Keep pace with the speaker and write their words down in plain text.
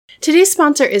Today's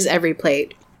sponsor is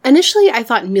EveryPlate. Initially, I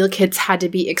thought meal kits had to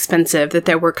be expensive, that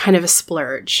they were kind of a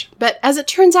splurge. But as it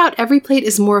turns out, EveryPlate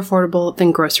is more affordable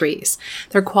than groceries.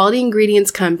 Their quality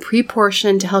ingredients come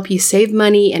pre-portioned to help you save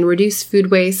money and reduce food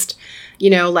waste.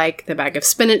 You know, like the bag of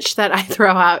spinach that I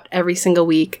throw out every single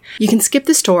week. You can skip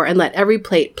the store and let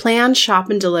EveryPlate plan, shop,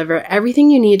 and deliver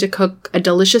everything you need to cook a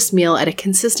delicious meal at a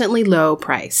consistently low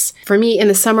price. For me, in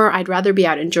the summer, I'd rather be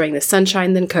out enjoying the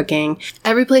sunshine than cooking.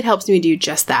 EveryPlate helps me do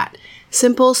just that.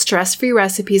 Simple, stress-free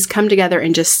recipes come together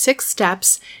in just 6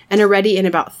 steps and are ready in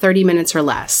about 30 minutes or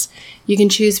less. You can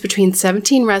choose between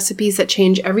 17 recipes that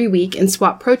change every week and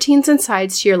swap proteins and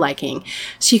sides to your liking,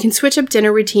 so you can switch up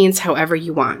dinner routines however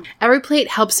you want. EveryPlate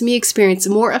helps me experience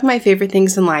more of my favorite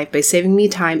things in life by saving me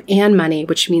time and money,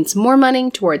 which means more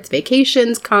money towards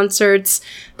vacations, concerts,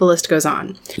 the list goes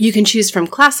on. You can choose from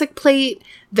classic plate,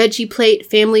 veggie plate,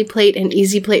 family plate, and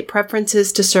easy plate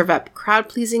preferences to serve up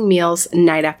crowd-pleasing meals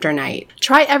night after night.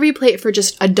 Try EveryPlate for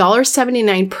just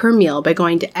 $1.79 per meal by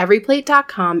going to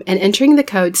everyplate.com and entering the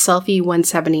code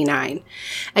SELFIE179.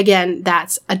 Again,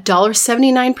 that's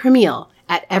 $1.79 per meal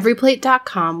at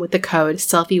everyplate.com with the code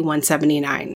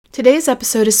SELFIE179. Today's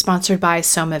episode is sponsored by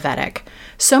Somavedic.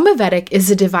 Somavedic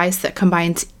is a device that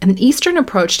combines an Eastern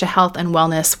approach to health and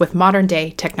wellness with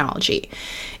modern-day technology.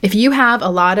 If you have a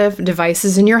lot of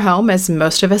devices in your home, as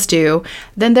most of us do,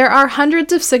 then there are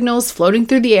hundreds of signals floating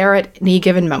through the air at any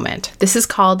given moment. This is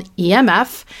called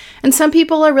EMF, and some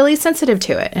people are really sensitive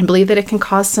to it and believe that it can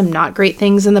cause some not great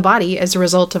things in the body as a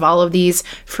result of all of these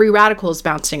free radicals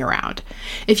bouncing around.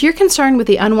 If you're concerned with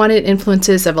the unwanted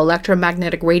influences of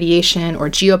electromagnetic radiation or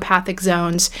geopathic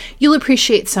zones, you'll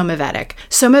appreciate Somavedic.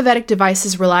 Somavedic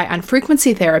devices rely on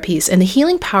frequency therapies and the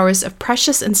healing powers of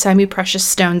precious and semi-precious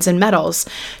stones and metals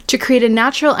to create a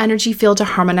natural energy field to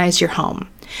harmonize your home.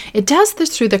 It does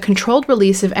this through the controlled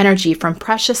release of energy from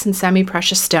precious and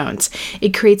semi-precious stones.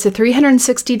 It creates a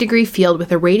 360-degree field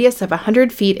with a radius of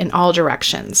 100 feet in all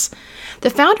directions. The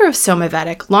founder of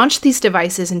Somavedic launched these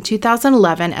devices in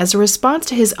 2011 as a response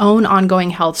to his own ongoing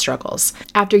health struggles.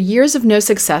 After years of no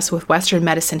success with Western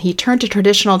medicine, he turned to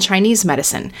traditional Chinese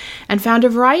medicine and found a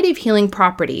variety of healing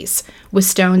properties with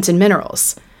stones and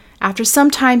minerals. After some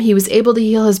time, he was able to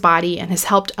heal his body and has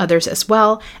helped others as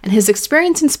well, and his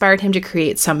experience inspired him to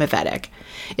create Somavedic.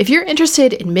 If you're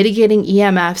interested in mitigating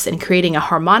EMFs and creating a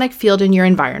harmonic field in your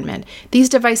environment, these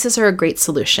devices are a great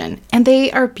solution, and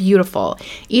they are beautiful.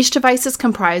 Each device is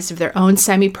comprised of their own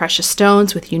semi-precious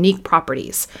stones with unique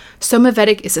properties.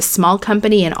 Somavedic is a small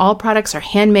company, and all products are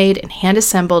handmade and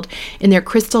hand-assembled in the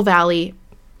Crystal Valley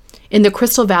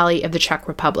of the Czech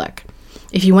Republic.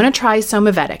 If you want to try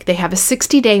Somavedic, they have a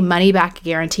 60-day money-back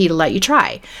guarantee to let you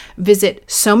try. Visit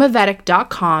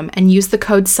somavedic.com and use the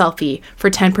code SELFIE for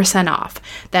 10% off.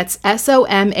 That's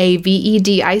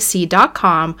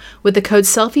SOMAVEDIC.com with the code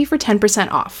SELFIE for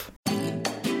 10% off.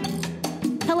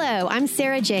 Hello, I'm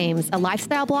Sarah James, a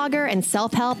lifestyle blogger and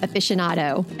self-help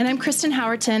aficionado. And I'm Kristen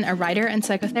Howerton, a writer and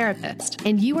psychotherapist.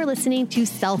 And you are listening to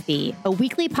Selfie, a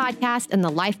weekly podcast in the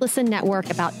Life Listen Network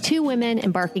about 2 women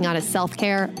embarking on a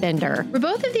self-care bender. We're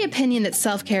both of the opinion that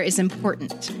self-care is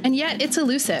important, and yet it's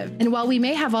elusive. And while we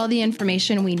may have all the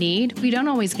information we need, we don't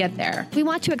always get there. We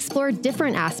want to explore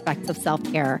different aspects of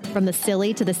self-care, from the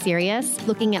silly to the serious,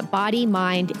 looking at body,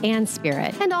 mind, and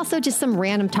spirit, and also just some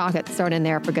random topics thrown in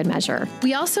there for good measure.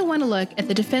 We also want to look at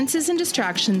the defenses and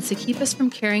distractions that keep us from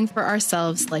caring for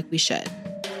ourselves like we should.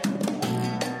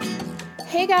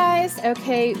 Hey guys,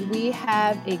 okay, we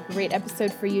have a great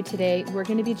episode for you today. We're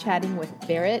going to be chatting with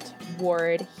Barrett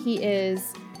Ward. He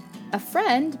is a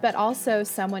friend, but also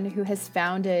someone who has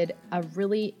founded a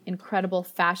really incredible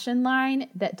fashion line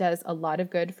that does a lot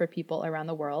of good for people around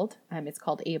the world. It's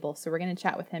called Able, so we're going to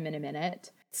chat with him in a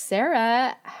minute.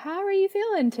 Sarah, how are you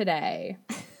feeling today?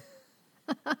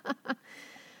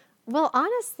 Well,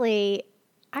 honestly,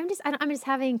 I'm just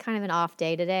having kind of an off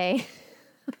day today.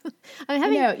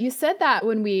 You said that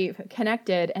when we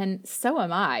connected, and so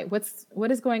am I.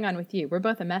 What is going on with you? We're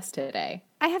both a mess today.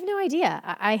 I have no idea.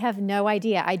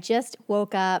 I just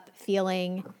woke up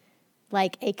feeling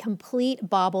like a complete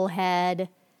bobblehead,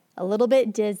 a little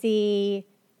bit dizzy,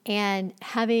 and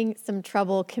having some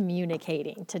trouble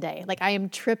communicating today. Like I am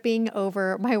tripping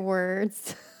over my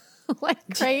words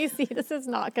like crazy. This is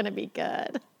not going to be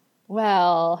good.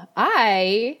 Well,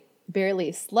 I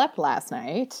barely slept last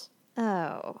night.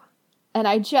 Oh. And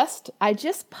I just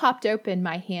popped open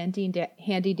my handy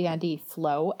dandy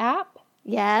Flow app.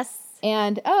 Yes.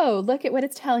 And look at what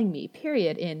it's telling me.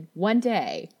 Period in 1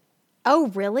 day. Oh,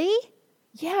 really?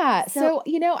 Yeah. So,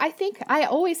 I think I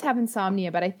always have insomnia,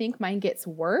 but I think mine gets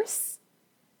worse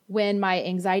when my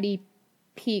anxiety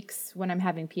peaks when I'm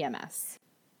having PMS.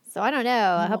 So I don't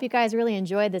know. I hope you guys really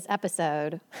enjoyed this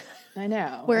episode. I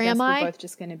know. Where am I? We're both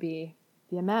just going to be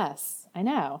a mess. I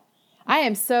know. I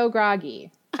am so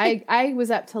groggy. I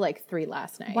was up till like 3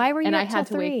 last night. Why were you and up I had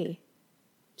till to 3? wake.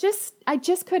 I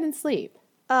just couldn't sleep.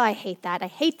 Oh, I hate that. I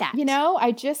hate that. You know,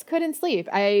 I just couldn't sleep.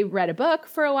 I read a book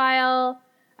for a while.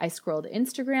 I scrolled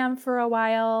Instagram for a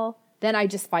while. Then I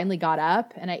just finally got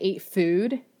up and I ate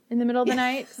food in the middle of the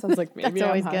night. So I was like, maybe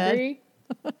I'm hungry.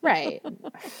 Right.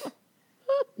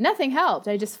 Nothing helped.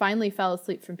 I just finally fell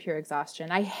asleep from pure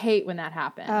exhaustion. I hate when that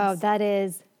happens. Oh, that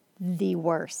is the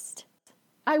worst.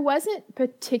 I wasn't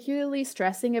particularly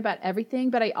stressing about everything,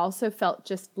 but I also felt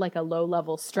just like a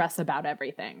low-level stress about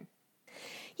everything.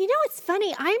 You know, it's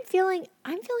funny. I'm feeling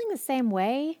the same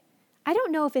way. I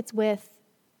don't know if it's with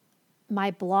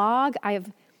my blog.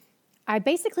 I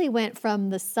basically went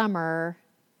from the summer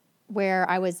where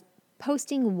I was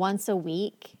posting once a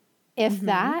week, if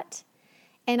that,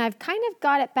 and I've kind of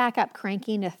got it back up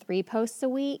cranking to 3 posts a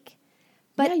week.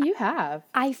 But yeah, you have.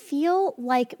 I feel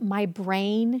like my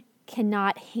brain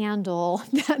cannot handle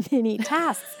that many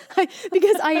tasks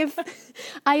because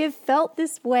I have felt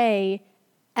this way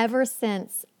ever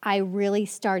since I really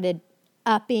started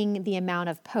upping the amount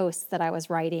of posts that I was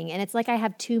writing. And it's like I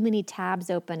have too many tabs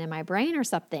open in my brain or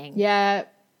something. Yeah,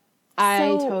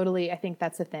 I think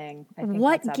that's a thing. I think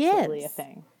what that's gives? absolutely a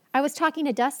thing. I was talking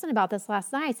to Dustin about this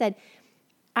last night. I said,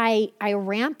 I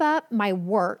ramp up my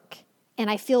work and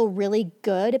I feel really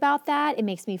good about that. It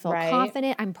makes me feel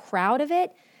confident. I'm proud of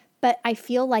it. But I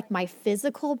feel like my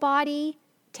physical body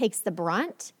takes the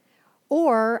brunt,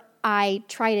 or I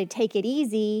try to take it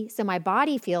easy so my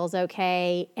body feels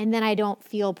okay, and then I don't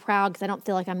feel proud because I don't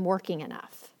feel like I'm working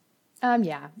enough.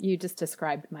 Yeah, you just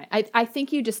described I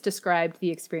think you just described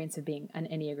the experience of being an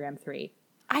Enneagram 3.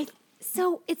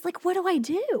 So it's like, what do I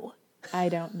do? I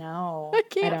don't know. I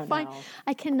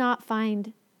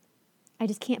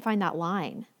just can't find that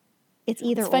line. It's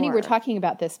either It's funny or. we're talking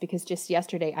about this because just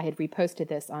yesterday I had reposted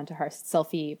this onto our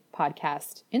Selfie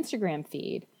podcast Instagram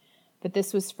feed. But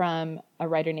this was from a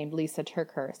writer named Lisa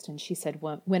Turkhurst. And she said,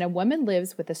 when a woman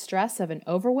lives with the stress of an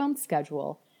overwhelmed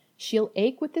schedule, she'll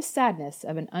ache with the sadness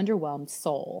of an underwhelmed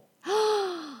soul.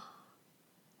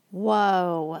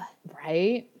 Whoa.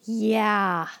 Right?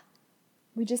 Yeah.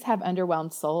 We just have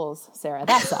underwhelmed souls, Sarah.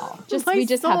 That's all. We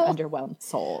just have underwhelmed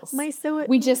souls.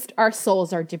 Our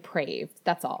souls are depraved.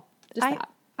 That's all. That.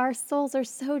 Our souls are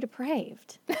so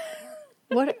depraved.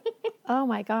 Oh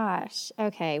my gosh.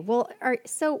 Okay. Well,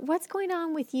 so what's going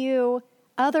on with you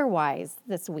otherwise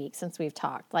this week since we've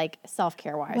talked, like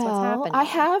self-care wise? Well, what's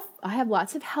happening? I have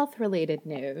lots of health related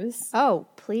news. Oh,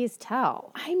 please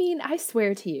tell. I mean, I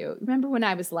swear to you, remember when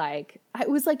it was like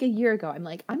a year ago, I'm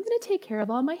like, I'm going to take care of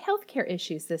all my healthcare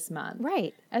issues this month.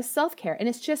 Right. As self-care. And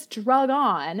it's just drug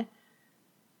on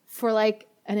for like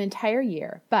an entire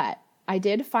year. But I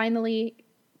did finally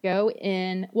go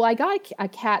in. Well, I got a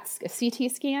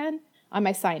CT scan on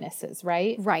my sinuses,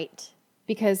 right? Right.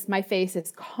 Because my face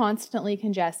is constantly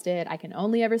congested. I can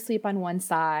only ever sleep on one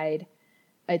side.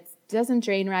 It doesn't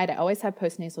drain right. I always have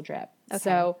postnasal drip. Okay.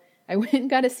 So I went and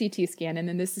got a CT scan, and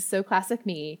then this is so classic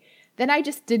me. Then I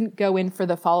just didn't go in for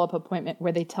the follow-up appointment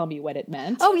where they tell me what it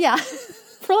meant. Oh, yeah.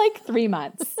 For like 3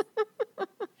 months.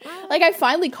 Like I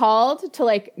finally called to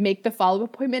like make the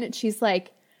follow-up appointment, and she's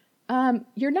like,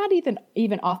 you're not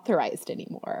even authorized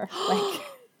anymore. Like,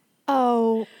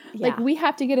 oh, yeah. Like we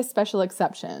have to get a special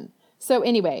exception. So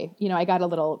anyway, I got a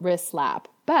little wrist slap,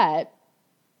 but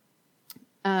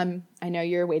I know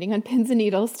you're waiting on pins and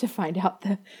needles to find out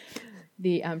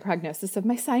the prognosis of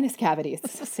my sinus cavities,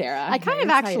 Sarah. I kind of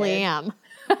actually am.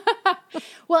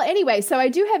 Well, anyway, so I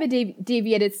do have a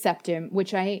deviated septum,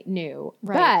 which I knew,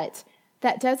 but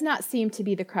that does not seem to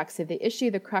be the crux of the issue.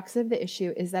 The crux of the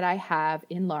issue is that I have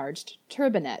enlarged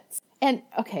turbinates. And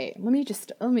okay, let me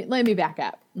back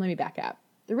up.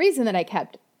 The reason that I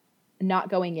kept not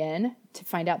going in to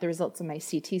find out the results of my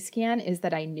CT scan is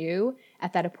that I knew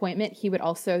at that appointment he would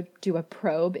also do a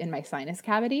probe in my sinus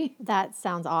cavity. That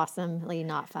sounds awesomely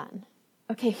not fun.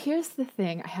 Okay, here's the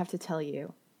thing I have to tell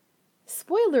you.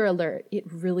 Spoiler alert, it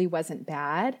really wasn't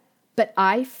bad, but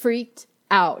I freaked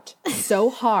out so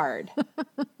hard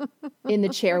in the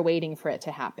chair waiting for it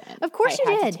to happen. Of course you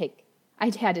did.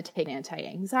 I had to take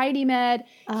anti-anxiety med.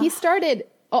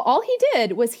 All he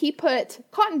did was he put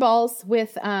cotton balls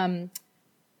with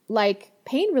like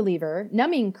pain reliever,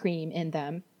 numbing cream in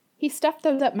them. He stuffed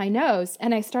those up my nose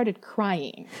and I started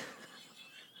crying.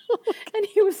 And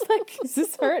he was like, "Does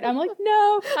this hurt?" I'm like,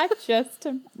 "No, I just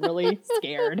am really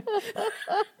scared."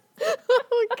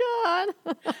 Oh,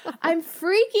 God. I'm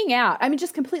freaking out. I'm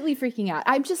just completely freaking out.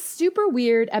 I'm just super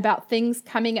weird about things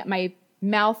coming at my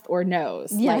mouth or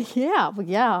nose. Yeah, Like,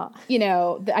 yeah. you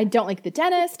know, I don't like the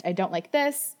dentist. I don't like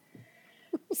this.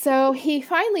 So he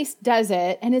finally does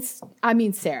it.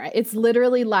 And Sarah, it's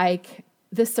literally like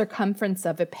the circumference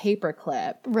of a paper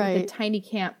clip. Right. With a tiny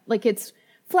like it's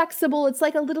flexible. It's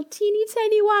like a little teeny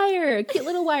tiny wire. A cute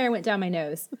little wire went down my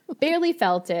nose. Barely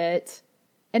felt it.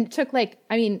 And it took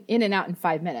in and out in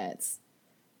 5 minutes.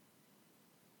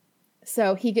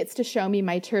 So he gets to show me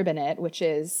my turbinate, which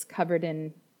is covered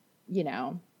in,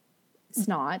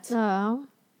 snot. Oh.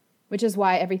 Which is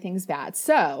why everything's bad.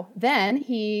 So then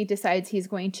he decides he's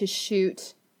going to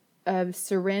shoot a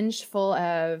syringe full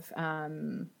of a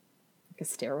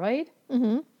steroid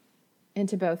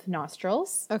into both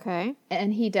nostrils. Okay.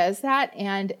 And he does that,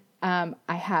 and I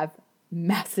have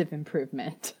massive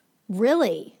improvement.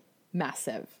 Really?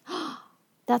 Massive.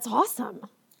 That's awesome.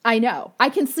 I know. I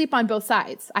can sleep on both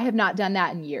sides. I have not done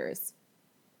that in years.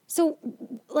 So,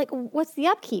 what's the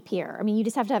upkeep here? I mean, you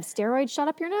just have to have steroids shot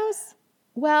up your nose?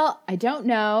 Well, I don't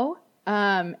know.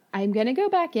 I'm going to go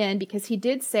back in because he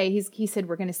did say, he said,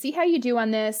 we're going to see how you do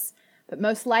on this, but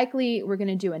most likely we're going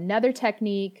to do another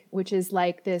technique, which is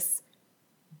like this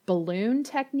balloon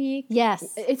technique.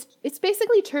 Yes. It's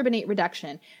basically turbinate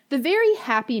reduction. The very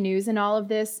happy news in all of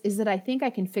this is that I think I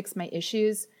can fix my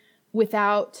issues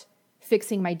without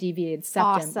fixing my deviated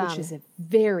septum, which is a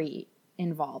very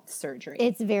involved surgery.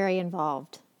 It's very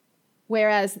involved.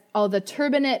 Whereas all the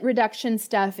turbinate reduction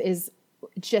stuff is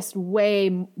just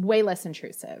way, way less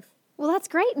intrusive. Well, that's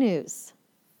great news.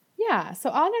 Yeah.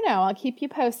 So I don't know. I'll keep you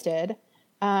posted.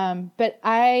 But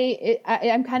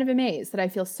I'm kind of amazed that I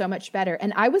feel so much better.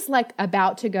 And I was like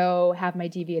about to go have my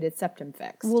deviated septum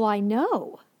fixed. Well, I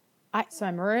know. So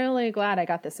I'm really glad I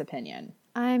got this opinion.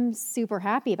 I'm super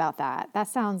happy about that. That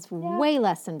sounds way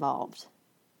less involved.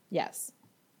 Yes.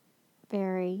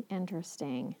 Very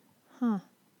interesting.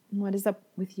 What is up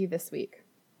with you this week?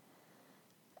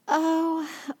 Oh,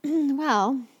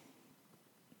 well,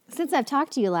 since I've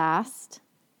talked to you last,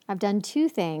 I've done 2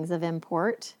 things of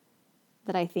import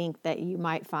that I think that you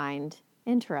might find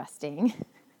interesting.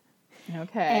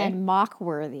 Okay. And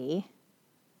mock-worthy.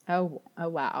 Oh,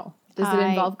 wow. Does it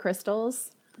involve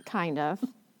crystals? Kind of.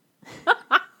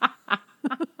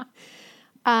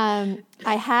 I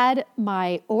had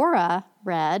my aura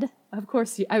read. Of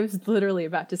course. I was literally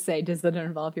about to say, does it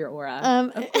involve your aura?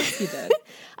 Of course you did.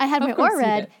 I had my aura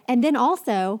read. And then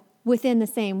also, within the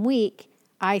same week,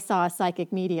 I saw a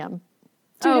psychic medium.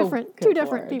 Two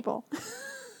different people.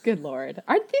 Good Lord.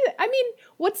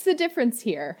 What's the difference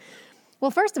here?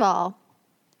 Well, first of all,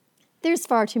 there's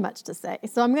far too much to say.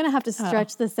 So I'm going to have to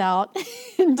stretch this out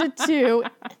into two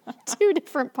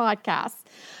different podcasts.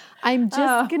 I'm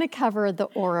just going to cover the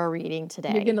aura reading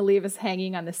today. You're going to leave us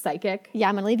hanging on the psychic? Yeah,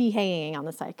 I'm going to leave you hanging on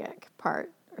the psychic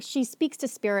part. She speaks to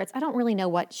spirits. I don't really know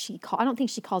what I don't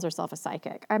think she calls herself a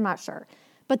psychic. I'm not sure.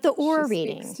 But the aura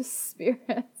reading. Speaks to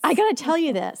spirits. I got to tell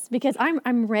you this because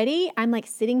I'm ready. I'm like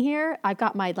sitting here. I've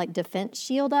got my defense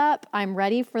shield up. I'm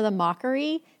ready for the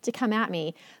mockery to come at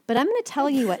me. But I'm going to tell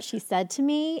you what she said to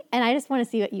me, and I just want to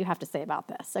see what you have to say about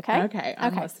this, okay? Okay,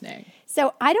 I'm listening.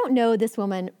 So I don't know this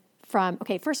woman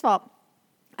first of all,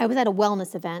 I was at a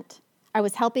wellness event. I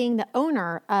was helping the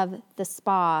owner of the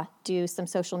spa do some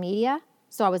social media.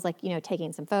 So I was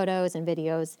taking some photos and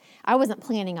videos. I wasn't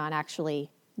planning on actually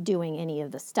doing any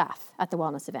of the stuff at the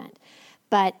wellness event.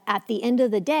 But at the end of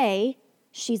the day,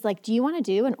 she's like, do you want to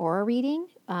do an aura reading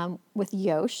with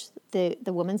Yosh? The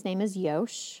woman's name is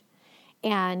Yosh.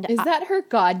 And is that her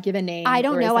God-given name? I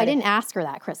don't know. I didn't ask her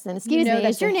that, Kristen. Excuse me.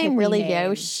 Is your name really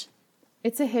Yosh?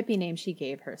 It's a hippie name she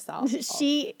gave herself.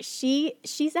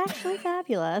 She's actually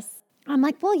fabulous. I'm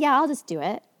like, well, yeah, I'll just do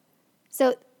it.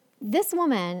 So this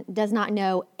woman does not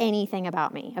know anything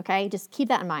about me, okay? Just keep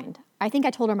that in mind. I think I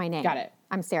told her my name. Got it.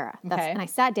 I'm Sarah. Okay. And I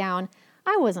sat down.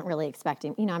 I wasn't really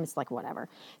expecting, I'm just like, whatever.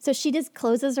 So she just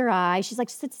closes her eyes. She's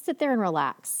like, sit there and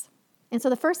relax. And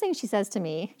so the first thing she says to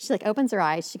me, she opens her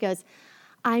eyes. She goes,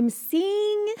 I'm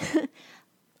seeing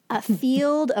a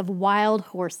field of wild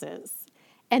horses.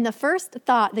 And the first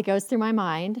thought that goes through my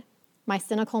mind, my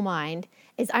cynical mind,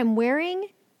 is I'm wearing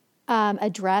a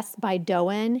dress by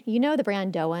Doan. You know the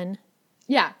brand Doan?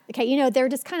 Yeah. Okay, they're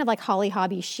just kind of like Holly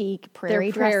Hobby chic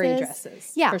prairie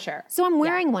dresses. Yeah. For sure. So I'm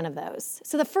wearing one of those.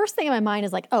 So the first thing in my mind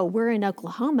is like, oh, we're in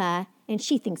Oklahoma, and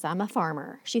she thinks I'm a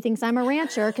farmer. She thinks I'm a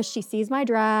rancher because she sees my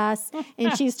dress,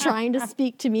 and she's trying to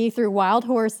speak to me through wild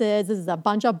horses. This is a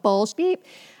bunch of bullshit.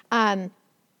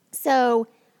 So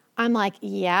I'm like,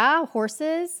 yeah,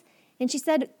 horses. And she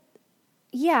said,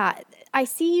 yeah, I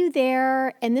see you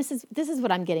there. And this is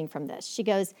what I'm getting from this. She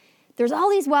goes, there's all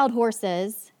these wild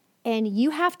horses And you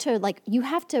have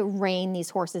to rein these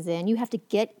horses in. You have to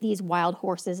get these wild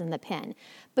horses in the pen,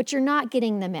 but you're not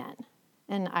getting them in.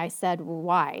 And I said,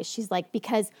 why? She's like,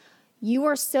 because you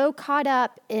are so caught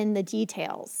up in the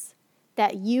details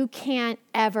that you can't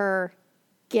ever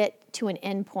get to an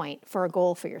end point for a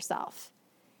goal for yourself.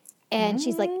 And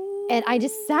she's like, and I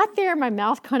just sat there, my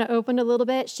mouth kind of opened a little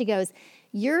bit. She goes,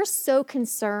 you're so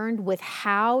concerned with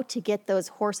how to get those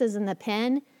horses in the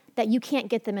pen that you can't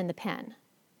get them in the pen.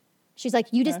 She's like,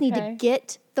 you just need to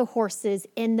get the horses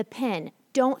in the pen.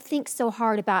 Don't think so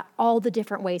hard about all the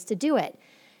different ways to do it.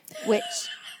 Which,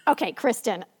 okay,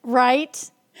 Kristen, right?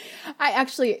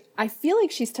 I feel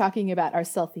like she's talking about our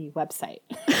Selfie website.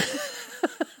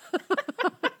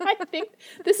 I think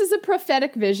this is a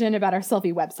prophetic vision about our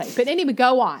Selfie website. But anyway,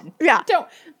 go on. Yeah.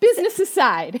 Business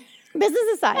aside. Business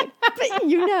aside. But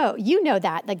you know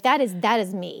that. Like that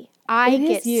is me. I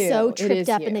get so tripped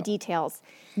up in the details.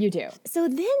 You do. So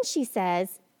then she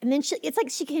says, and then it's like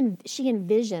she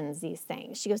envisions these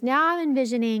things. She goes, now I'm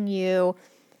envisioning you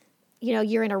know,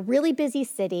 you're in a really busy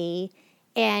city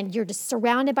and you're just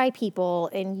surrounded by people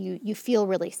and you feel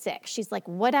really sick. She's like,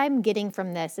 what I'm getting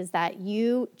from this is that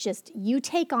you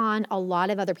take on a lot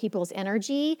of other people's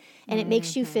energy and it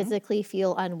makes you physically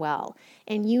feel unwell.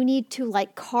 And you need to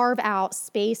like carve out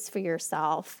space for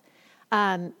yourself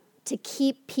to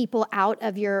keep people out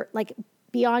of your, like,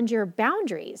 beyond your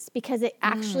boundaries, because it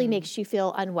actually makes you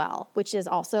feel unwell, which is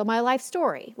also my life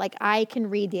story. Like I can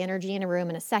read the energy in a room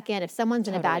in a second. If someone's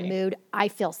in a bad mood, I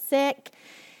feel sick.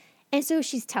 And so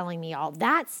she's telling me all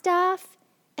that stuff.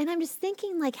 And I'm just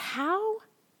thinking like how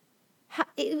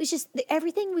it was just,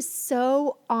 everything was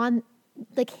so on,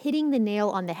 like hitting the nail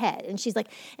on the head. And she's like,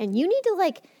 and you need to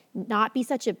like not be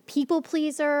such a people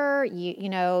pleaser.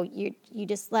 You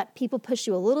just let people push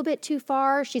you a little bit too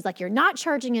far. She's like, you're not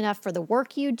charging enough for the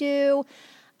work you do.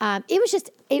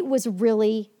 It was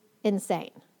really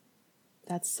insane.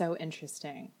 That's so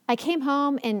interesting. I came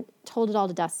home and told it all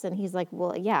to Dustin. He's like,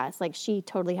 well, yeah, it's like she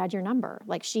totally had your number.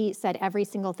 Like she said every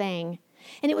single thing.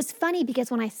 And it was funny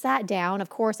because when I sat down, of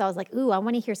course, I was like, ooh, I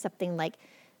want to hear something like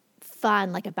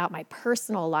fun, like about my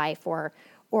personal life or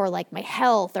like my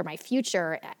health or my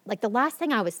future. Like the last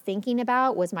thing I was thinking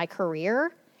about was my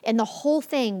career, and the whole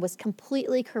thing was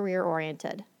completely career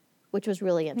oriented, which was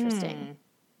really interesting.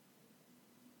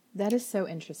 That is so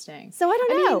interesting. So I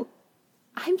don't know.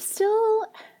 I'm still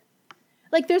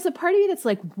like, there's a part of me that's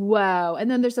like, whoa.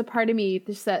 And then there's a part of me,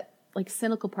 there's that like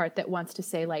cynical part that wants to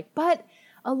say like, but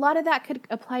a lot of that could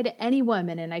apply to any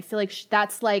woman. And I feel like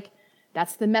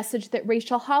that's the message that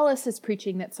Rachel Hollis is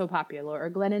preaching that's so popular, or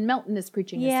Glennon Melton is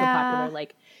preaching is so popular.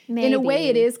 Like, maybe. In a way,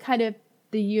 it is kind of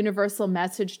the universal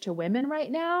message to women right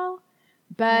now.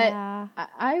 But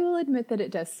I will admit that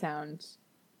it does sound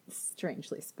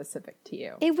strangely specific to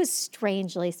you. It was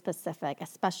strangely specific,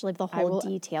 especially the whole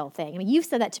detail thing. I mean, you've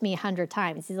said that to me 100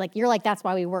 times. You're like, that's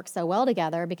why we work so well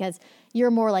together, because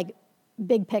you're more like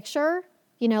big picture.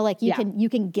 You know, like you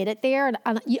can get it there. And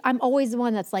I'm always the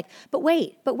one that's like, but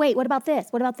wait, what about this?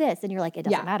 What about this? And you're like, it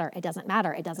doesn't matter. It doesn't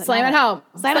matter. It doesn't Slam matter. it home.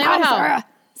 Slam it home. Sarah.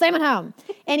 Slam it home.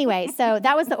 Anyway, so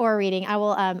that was the aura reading. I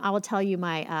will tell you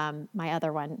my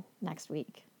other one next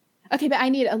week. Okay, but I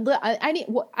need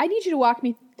you to walk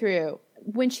me through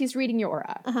when she's reading your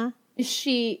aura. Is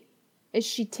she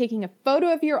taking a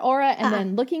photo of your aura and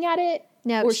then looking at it?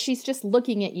 No, or she's just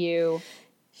looking at you.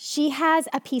 She has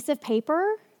a piece of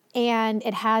paper and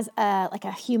it has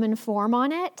a human form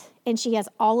on it, and she has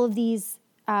all of these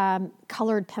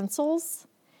colored pencils.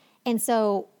 And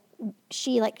so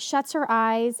she like shuts her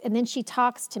eyes, and then she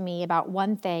talks to me about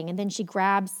one thing, and then she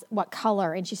grabs what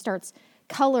color, and she starts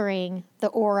coloring the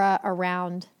aura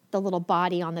around the little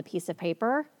body on the piece of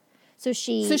paper. So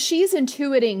she's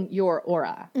intuiting your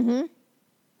aura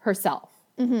herself.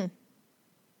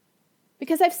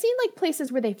 Because I've seen like places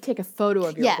where they take a photo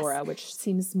of your aura, which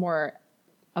seems more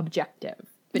objective.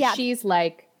 But she's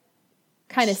like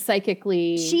kind of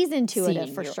psychically, she's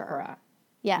intuitive for sure. Aura.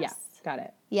 Yes. Got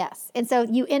it. Yes. And so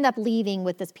you end up leaving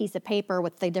with this piece of paper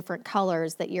with the different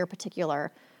colors that your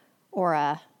particular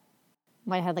aura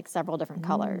might have, like several different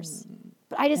colors.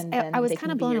 But I was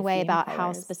kind of blown away about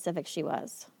how specific she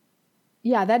was.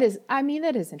 Yeah, that is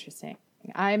interesting.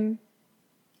 I'm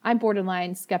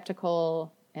borderline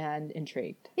skeptical and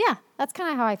intrigued. Yeah, that's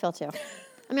kind of how I feel too.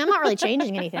 I mean, I'm not really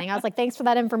changing anything. I was like, thanks for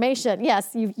that information. Yes,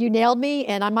 you nailed me,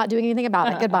 and I'm not doing anything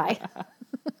about it. Goodbye.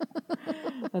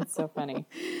 That's so funny.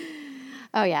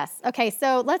 Oh, yes. Okay,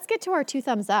 so let's get to our 2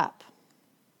 thumbs up.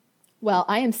 Well,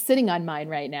 I am sitting on mine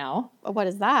right now. What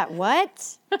is that?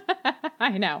 What?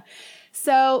 I know.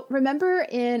 So remember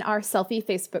in our selfie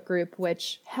Facebook group,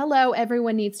 which, hello,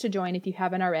 everyone needs to join if you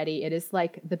haven't already. It is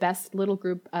like the best little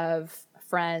group of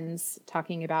friends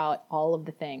talking about all of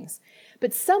the things.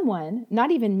 But someone, not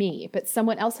even me, but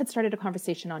someone else had started a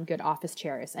conversation on good office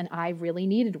chairs, and I really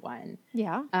needed one.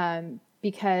 Yeah.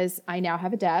 Because I now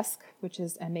have a desk, which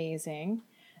is amazing.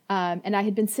 And I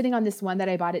had been sitting on this one that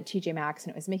I bought at TJ Maxx,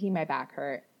 and it was making my back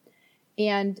hurt.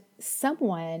 And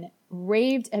someone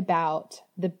raved about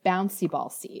the bouncy ball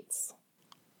seats.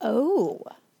 Oh.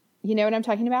 You know what I'm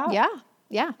talking about? Yeah.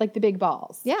 Yeah. Like the big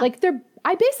balls. Yeah. Like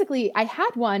I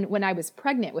had one when I was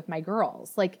pregnant with my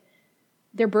girls. Like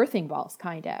they're birthing balls,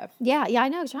 kind of. Yeah. Yeah. I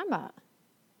know what you're talking about.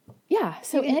 Yeah.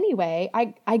 So anyway,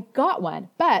 I got one.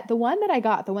 But the one that I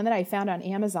got, the one that I found on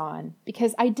Amazon,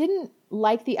 because I didn't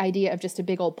like the idea of just a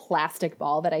big old plastic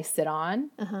ball that I sit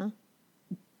on.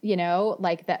 You know,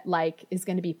 like that, like is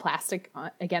going to be plastic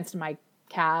against my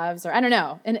calves, or I don't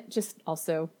know. And it just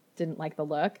also didn't like the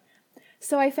look.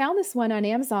 So I found this one on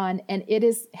Amazon, and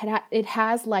it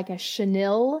has like a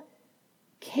chenille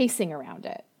casing around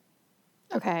it.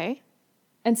 Okay.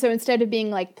 And so instead of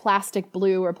being like plastic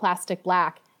blue or plastic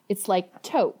black, it's like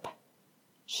taupe,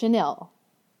 chenille.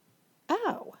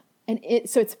 Oh. And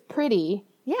so it's pretty.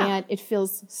 Yeah. And it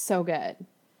feels so good.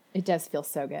 It does feel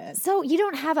so good. So you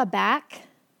don't have a back?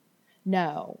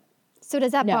 No. So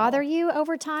does that No. bother you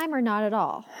over time or not at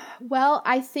all? Well,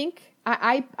 I think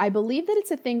I believe that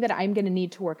it's a thing that I'm going to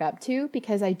need to work up to,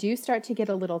 because I do start to get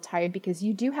a little tired, because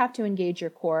you do have to engage your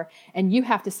core and you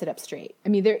have to sit up straight. I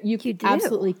mean, you do.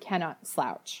 absolutely cannot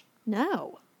slouch.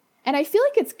 No. And I feel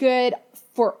like it's good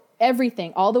for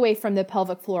everything, all the way from the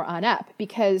pelvic floor on up,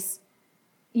 because,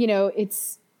 you know,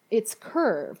 it's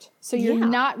curved. So you're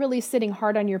not really sitting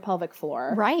hard on your pelvic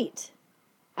floor. Right.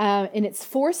 And it's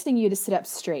forcing you to sit up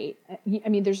straight. I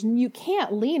mean, you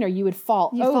can't lean or you would fall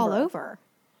over. You fall over.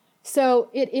 So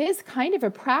it is kind of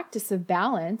a practice of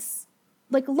balance,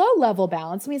 like low level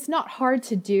balance. I mean, it's not hard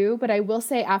to do, but I will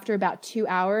say after about 2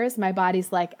 hours, my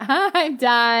body's like, I'm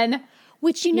done.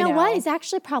 Which, you know what, is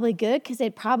actually probably good, because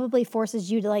it probably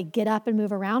forces you to like get up and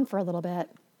move around for a little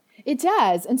bit. It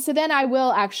does. And so then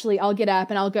I'll get up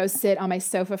and I'll go sit on my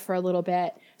sofa for a little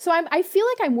bit. So I feel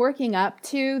like I'm working up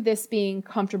to this being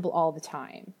comfortable all the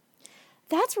time.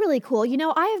 That's really cool. You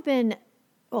know, I have been,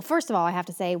 well, first of all, I have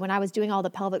to say, when I was doing all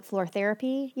the pelvic floor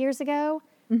therapy years ago,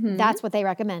 that's what they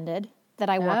recommended that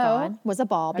I work on, was a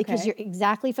ball, because you're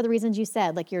exactly for the reasons you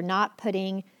said, like you're not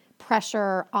putting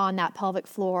pressure on that pelvic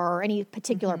floor or any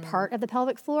particular part of the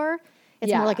pelvic floor.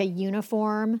 It's more like a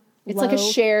uniform. It's like a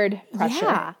shared pressure.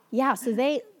 Yeah. Yeah. So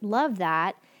they love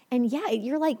that. And yeah,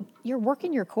 you're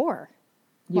working your core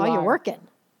while you're working.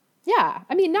 Yeah.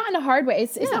 I mean, not in a hard way.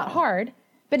 It's not hard,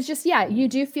 but it's just, you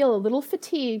do feel a little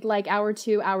fatigued like hour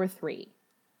 2, hour 3.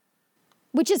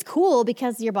 Which is cool,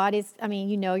 because your body's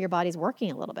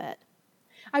working a little bit.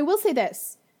 I will say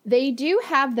this. They do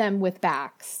have them with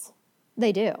backs.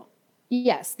 They do.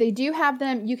 Yes, they do have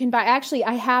them. You can buy, actually,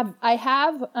 I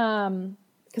have,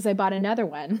 because I bought another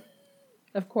one,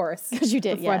 of course. Because you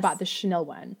did, before I bought the chenille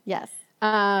one. Yes.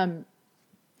 And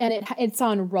it's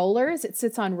on rollers. It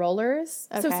sits on rollers.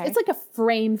 Okay. So it's like a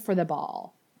frame for the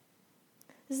ball.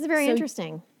 This is very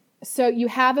interesting. So you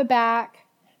have a back,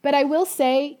 but I will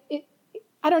say,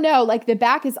 I don't know, like the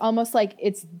back is almost like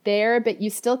it's there, but you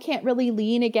still can't really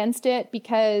lean against it,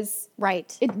 because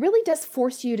it really does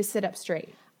force you to sit up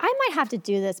straight. I might have to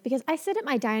do this, because I sit at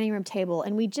my dining room table,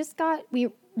 and we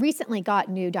recently got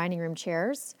new dining room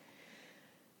chairs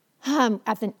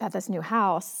at this new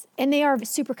house, and they are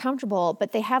super comfortable,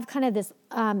 but they have kind of this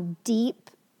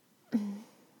deep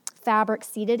fabric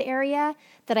seated area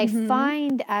that I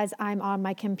find as I'm on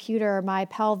my computer, my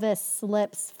pelvis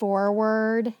slips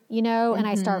forward, and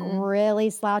I start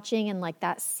really slouching, and like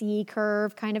that C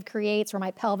curve kind of creates where my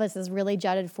pelvis is really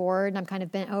jutted forward and I'm kind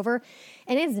of bent over,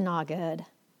 and it's not good.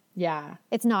 Yeah.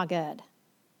 It's not good.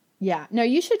 Yeah. No,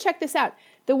 you should check this out.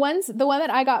 The one that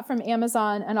I got from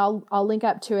Amazon, and I'll link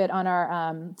up to it on our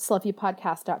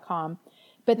sluffypodcast.com,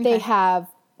 but they have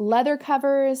leather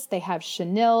covers, they have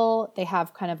chenille, they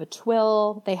have kind of a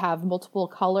twill, they have multiple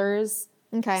colors.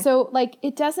 Okay. So like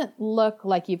it doesn't look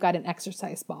like you've got an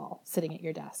exercise ball sitting at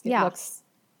your desk. It looks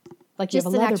like just you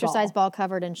have a leather an exercise ball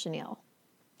covered in chenille.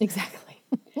 Exactly.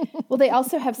 Well, they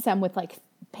also have some with like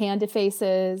panda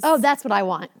faces. Oh, that's what I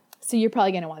want. So you're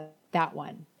probably going to want that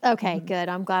one. Okay, good.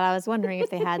 I'm glad. I was wondering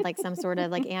if they had like some sort of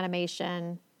like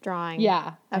animation drawing.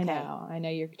 Yeah, okay. I know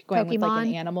you're going with like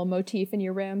an animal motif in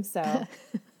your room, so.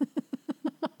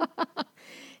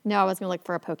 No, I was going to look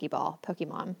for a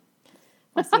Pokemon.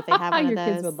 I'll see if they have one of those.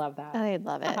 Your kids would love that. Oh, they'd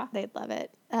love it. They'd love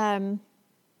it.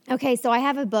 Okay, so I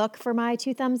have a book for my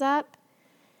 2 thumbs up.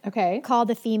 Okay. called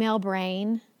The Female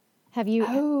Brain. Have you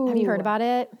heard about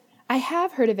it? I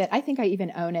have heard of it. I think I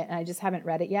even own it, and I just haven't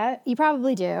read it yet. You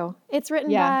probably do. It's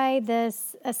written by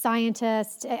a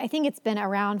scientist. I think it's been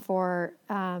around for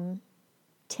 10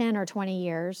 or 20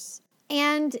 years.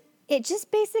 And it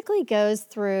just basically goes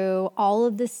through all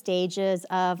of the stages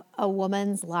of a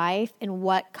woman's life and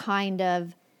what kind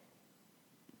of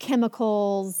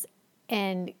chemicals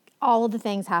and all of the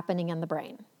things happening in the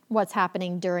brain, what's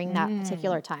happening during that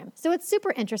particular time. So it's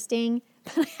super interesting,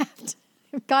 but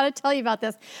I've got to tell you about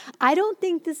this. I don't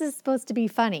think this is supposed to be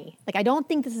funny. I don't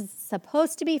think this is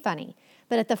supposed to be funny.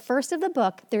 But at the first of the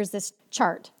book, there's this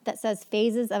chart that says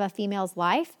phases of a female's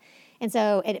life. And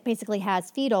so it basically has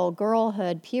fetal,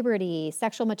 girlhood, puberty,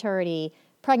 sexual maturity,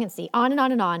 pregnancy, on and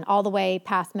on and on, all the way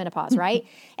past menopause, right?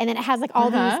 And then it has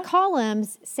all these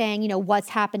columns saying, what's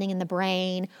happening in the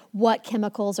brain, what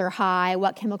chemicals are high,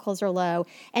 what chemicals are low.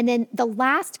 And then the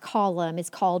last column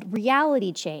is called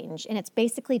reality change. And it's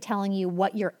basically telling you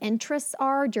what your interests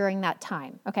are during that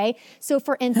time, okay? So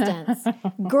for instance,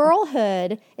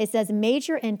 girlhood, it says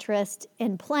major interest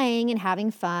in playing and having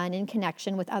fun in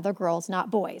connection with other girls, not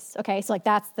boys, okay? So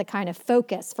that's the kind of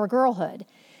focus for girlhood.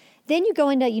 Then you go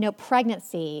into,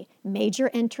 pregnancy. Major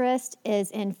interest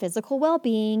is in physical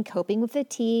well-being, coping with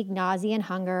fatigue, nausea, and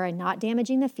hunger, and not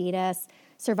damaging the fetus,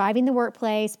 surviving the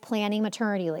workplace, planning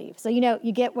maternity leave. So,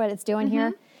 you get what it's doing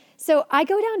here. So I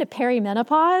go down to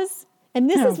perimenopause, and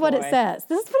this is what it says.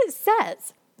 This is what it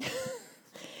says.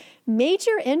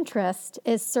 Major interest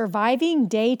is surviving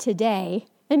day to day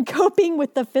and coping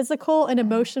with the physical and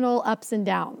emotional ups and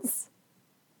downs.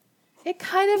 It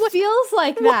kind of feels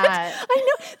like that. I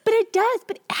know, but it does.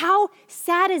 But how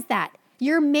sad is that?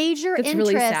 Your major interest,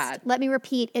 really sad. Let me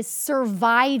repeat, is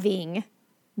surviving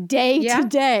day to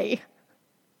day.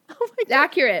 Oh my God.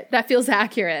 Accurate. That feels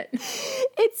accurate.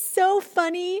 It's so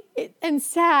funny and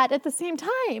sad at the same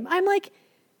time. I'm like,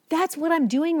 that's what I'm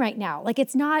doing right now.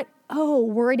 It's not,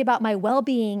 worried about my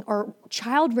well-being or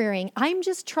child rearing. I'm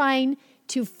just trying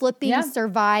to flipping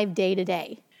survive day to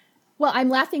day. Well, I'm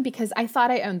laughing because I thought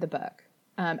I owned the book.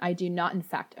 I do not, in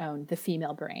fact, own The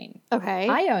Female Brain. Okay.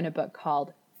 I own a book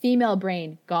called Female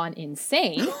Brain Gone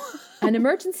Insane, an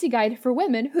emergency guide for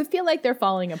women who feel like they're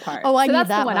falling apart. Oh, I need that's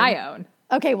that the one I own.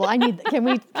 Okay, well,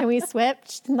 can we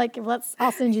switch?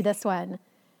 I'll send you this one.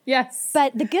 Yes.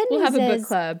 But the good news we'll have a is, book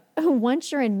club.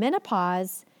 Once you're in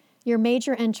menopause, your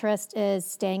major interest is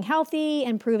staying healthy,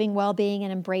 improving well-being,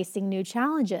 and embracing new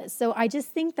challenges. So I just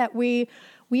think that we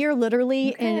are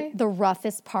literally in the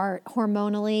roughest part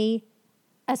hormonally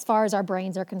as far as our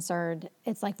brains are concerned.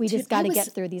 It's we just got to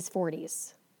get through these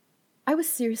 40s. I was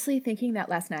seriously thinking that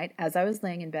last night as I was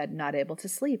laying in bed, not able to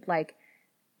sleep.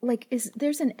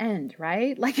 There's an end,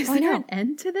 right? Is there an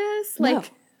end to this? No.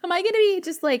 Am I going to be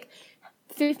just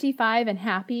 55 and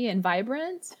happy and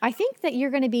vibrant? I think that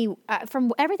you're going to be,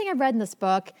 from everything I've read in this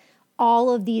book, all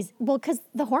of these, because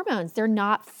the hormones, they're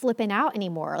not flipping out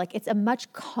anymore. It's a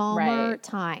much calmer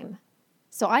time.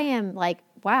 So I am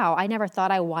wow, I never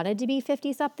thought I wanted to be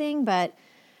 50 something, but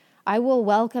I will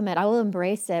welcome it. I will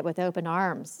embrace it with open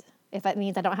arms if that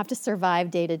means I don't have to survive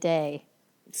day to day.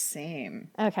 Same.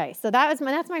 Okay. So that's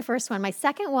my first one. My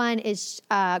second one is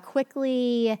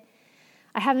quickly,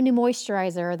 I have a new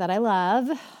moisturizer that I love.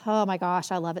 Oh my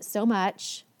gosh, I love it so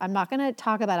much. I'm not going to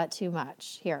talk about it too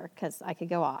much here because I could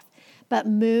go off. But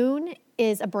Moon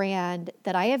is a brand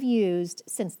that I have used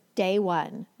since day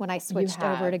one when I switched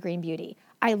over to Green Beauty.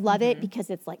 I love it because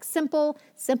it's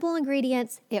simple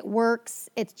ingredients. It works.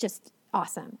 It's just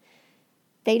awesome.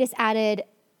 They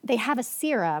have a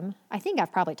serum. I think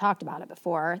I've probably talked about it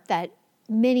before that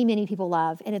many, many people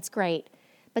love, and it's great.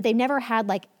 But they've never had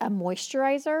a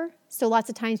moisturizer. So lots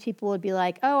of times people would be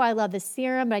like, oh, I love this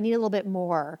serum, but I need a little bit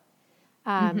more.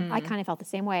 I kind of felt the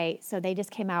same way. So they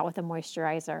just came out with a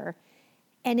moisturizer.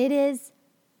 And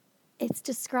it's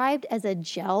described as a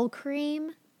gel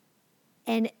cream.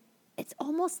 And it's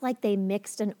almost like they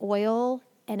mixed an oil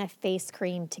and a face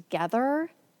cream together.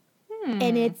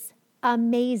 And it's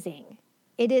amazing.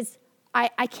 It is, I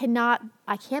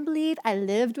can't believe I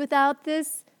lived without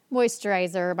this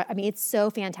moisturizer. But it's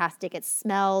so fantastic. It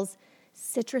smells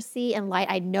citrusy and light.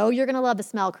 I know you're going to love the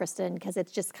smell, Kristen, because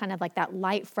it's just kind of that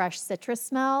light, fresh citrus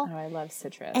smell. Oh, I love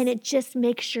citrus. And it just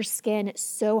makes your skin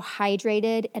so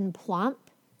hydrated and plump,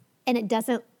 and it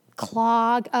doesn't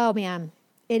clog. Oh, man,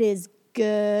 it is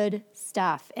good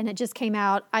stuff. And it just came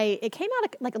out. It came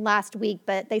out last week,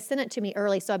 but they sent it to me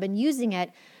early, so I've been using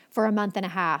it for a month and a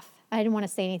half. I didn't want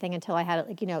to say anything until I had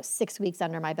it, 6 weeks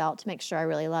under my belt to make sure I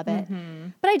really love it.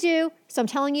 But I do, so I'm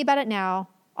telling you about it now.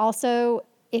 Also,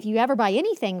 if you ever buy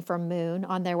anything from Moon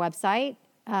on their website,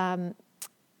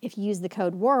 if you use the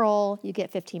code WHIRL, you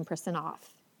get 15%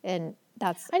 off. And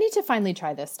that's... I need to finally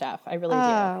try this stuff. I really do.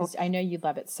 'Cause I know you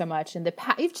love it so much. And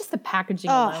just the packaging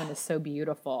alone is so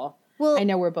beautiful. Well, I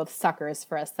know we're both suckers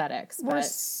for aesthetics. We're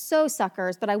so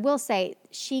suckers. But I will say,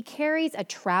 she carries a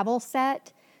travel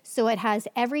set. So it has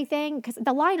everything, because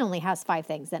the line only has 5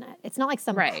 things in it. It's not like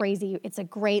some crazy, it's a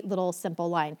great little simple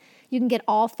line. You can get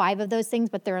all 5 of those things,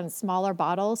 but they're in smaller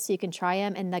bottles, so you can try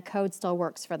them, and the code still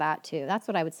works for that too. That's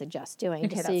what I would suggest doing,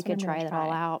 just so you can try it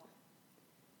all out.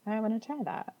 I want to try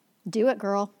that. Do it,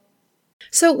 girl.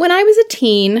 So when I was a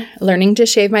teen learning to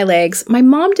shave my legs, my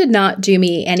mom did not do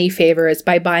me any favors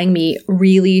by buying me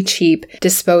really cheap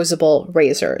disposable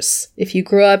razors. If you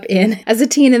grew up as a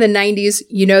teen in the 90s,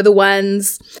 you know the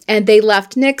ones. And they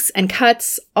left nicks and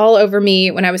cuts all over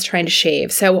me when I was trying to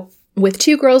shave. So with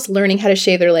 2 girls learning how to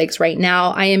shave their legs right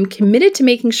now, I am committed to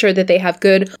making sure that they have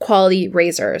good quality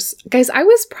razors. Guys, I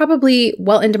was probably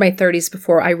well into my 30s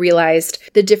before I realized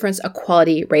the difference a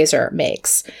quality razor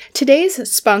makes.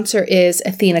 Today's sponsor is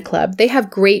Athena Club. They have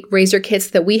great razor kits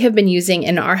that we have been using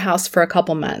in our house for a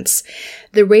couple months.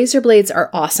 The razor blades are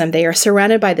awesome. They are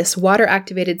surrounded by this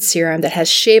water-activated serum that has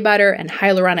shea butter and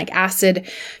hyaluronic acid,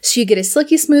 so you get a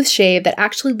silky smooth shave that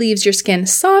actually leaves your skin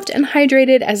soft and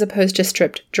hydrated as opposed to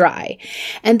stripped dry.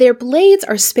 And their blades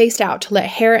are spaced out to let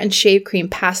hair and shave cream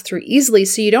pass through easily,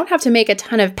 so you don't have to make a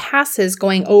ton of passes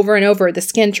going over and over the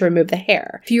skin to remove the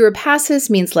hair. Fewer passes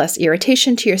means less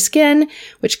irritation to your skin,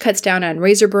 which cuts down on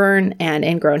razor burn and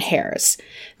ingrown hairs.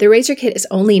 The razor kit is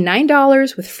only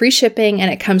 $9 with free shipping, and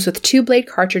it comes with 2 blade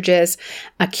cartridges,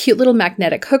 a cute little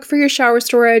magnetic hook for your shower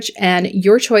storage, and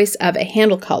your choice of a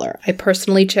handle color. I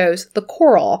personally chose the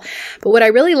coral, but what I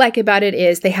really like about it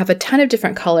is they have a ton of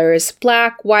different colors: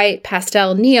 black, white,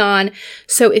 pastel, neon.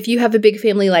 So if you have a big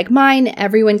family like mine,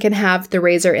 everyone can have the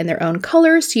razor in their own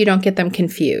color so you don't get them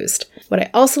confused. What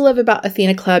I also love about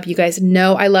Athena Club, you guys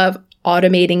know I love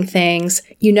automating things.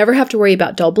 You never have to worry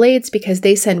about dull blades because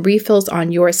they send refills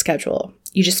on your schedule.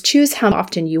 You just choose how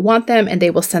often you want them, and they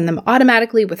will send them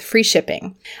automatically with free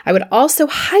shipping. I would also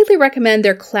highly recommend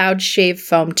their Cloud Shave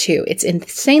Foam too. It's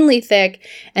insanely thick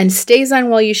and stays on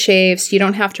while you shave, so you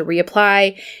don't have to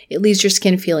reapply. It leaves your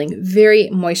skin feeling very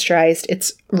moisturized.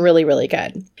 It's really, really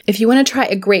good. If you want to try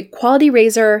a great quality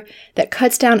razor that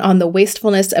cuts down on the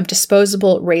wastefulness of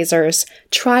disposable razors,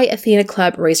 try Athena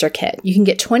Club Razor Kit. You can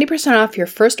get 20% off your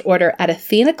first order at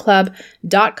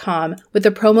athenaclub.com with the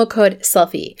promo code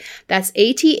SELFIE. That's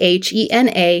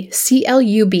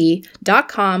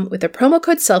ATHENACLUB.com with the promo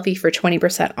code SELFIE for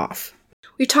 20% off.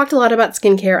 We've talked a lot about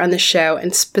skincare on the show,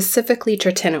 and specifically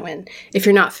tretinoin. If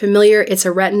you're not familiar, it's a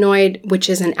retinoid, which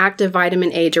is an active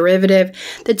vitamin A derivative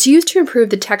that's used to improve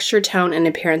the texture, tone, and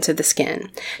appearance of the skin.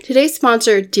 Today's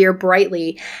sponsor, Dear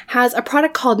Brightly, has a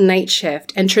product called Night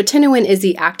Shift, and tretinoin is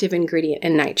the active ingredient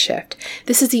in Night Shift.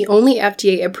 This is the only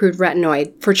FDA-approved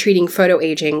retinoid for treating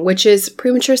photoaging, which is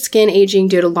premature skin aging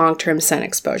due to long-term sun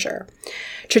exposure.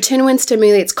 Tretinoin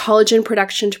stimulates collagen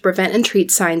production to prevent and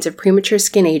treat signs of premature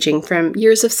skin aging from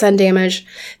years of sun damage,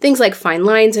 things like fine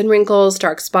lines and wrinkles,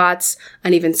 dark spots,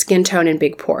 uneven skin tone, and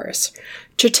big pores.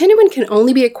 Tretinoin can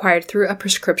only be acquired through a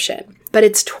prescription, but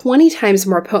it's 20 times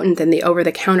more potent than the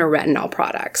over-the-counter retinol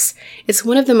products. It's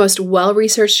one of the most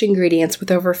well-researched ingredients with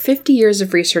over 50 years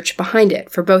of research behind it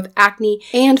for both acne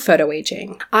and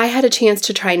photoaging. I had a chance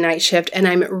to try Night Shift, and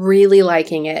I'm really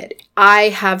liking it. I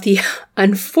have the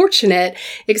unfortunate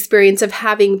experience of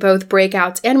having both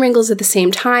breakouts and wrinkles at the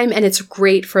same time, and it's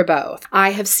great for both.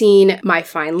 I have seen my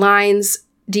fine lines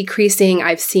decreasing,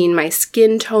 I've seen my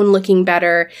skin tone looking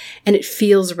better, and it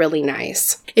feels really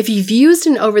nice. If you've used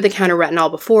an over-the-counter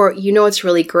retinol before, you know it's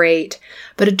really great,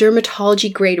 but a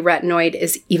dermatology-grade retinoid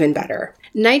is even better.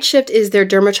 Night Shift is their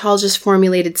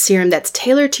dermatologist-formulated serum that's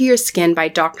tailored to your skin by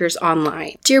doctors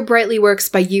online. Dear Brightly works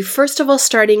by you first of all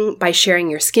starting by sharing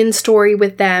your skin story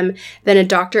with them, then a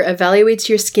doctor evaluates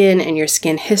your skin and your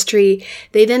skin history.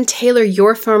 They then tailor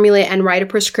your formula and write a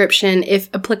prescription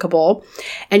if applicable,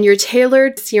 and your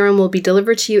tailored serum will be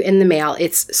delivered to you in the mail.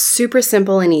 It's super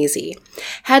simple and easy.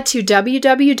 Head to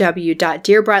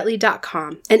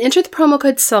www.dearbrightly.com and enter the promo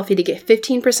code SELFIE to get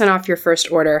 15% off your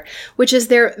first order, which is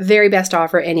their very best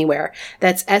offer anywhere.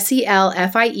 That's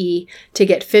SELFIE to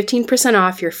get 15%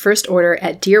 off your first order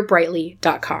at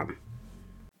dearbrightly.com.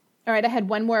 All right, I had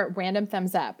one more random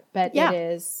thumbs up, but it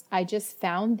is, I just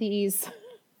found these.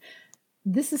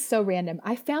 This is so random.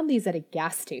 I found these at a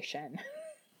gas station.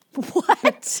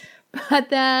 What? But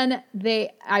then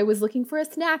I was looking for a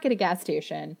snack at a gas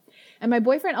station. And my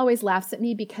boyfriend always laughs at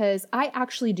me because I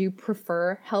actually do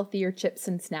prefer healthier chips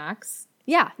and snacks.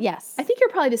 Yeah, yes. I think you're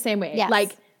probably the same way. Yes.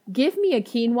 Like, give me a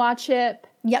quinoa chip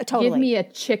Yeah, totally. Give me a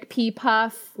chickpea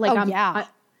puff. Like,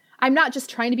 I'm not just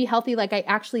trying to be healthy. Like, I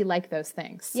actually like those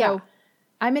things. So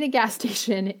I'm in a gas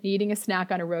station eating a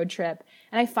snack on a road trip,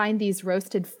 and I find these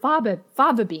roasted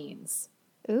fava beans.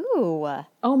 Ooh.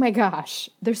 Oh my gosh.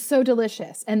 They're so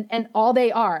delicious. And all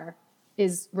they are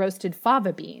is roasted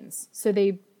fava beans. So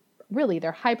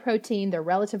they're high protein. They're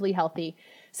relatively healthy.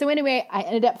 So anyway, I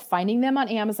ended up finding them on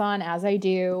Amazon, as I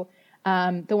do.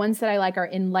 The ones that I like are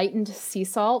Enlightened Sea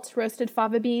Salt roasted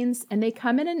fava beans, and they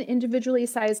come in an individually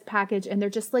sized package, and they're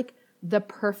just like the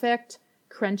perfect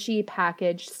crunchy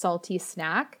packaged salty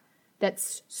snack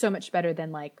that's so much better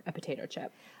than like a potato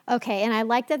chip. Okay, and I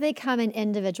like that they come in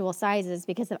individual sizes,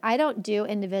 because if I don't do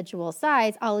individual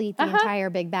size, I'll eat the entire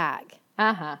big bag.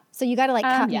 So you got to like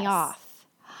cut me off.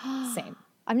 Same.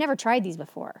 I've never tried these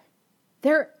before.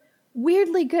 They're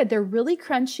weirdly good. They're really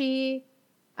crunchy.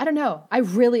 I don't know.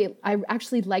 I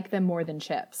actually like them more than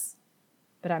chips,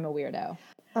 but I'm a weirdo.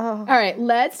 All right,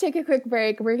 let's take a quick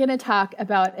break. We're going to talk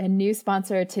about a new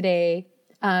sponsor today.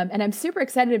 And I'm super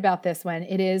excited about this one.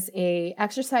 It is a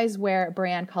exercise wear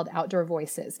brand called Outdoor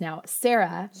Voices. Now,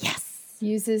 Sarah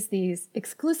uses these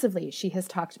exclusively. She has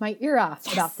talked my ear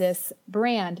off about this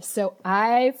brand. So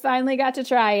I finally got to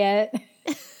try it.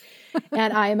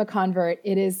 And I am a convert.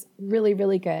 It is really,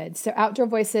 really good. So Outdoor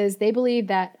Voices, they believe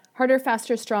that harder,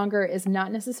 faster, stronger is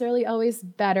not necessarily always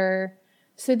better.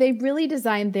 So they really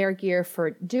designed their gear for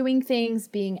doing things,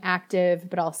 being active,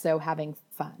 but also having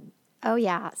fun. Oh,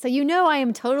 yeah. So I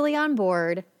am totally on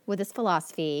board with this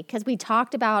philosophy, because we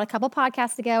talked about a couple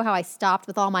podcasts ago how I stopped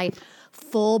with all my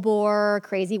full bore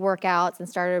crazy workouts and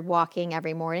started walking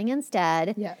every morning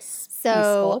instead. Yes. So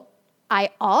peaceful. I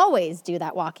always do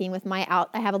that walking with I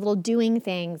have a little doing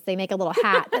things. They make a little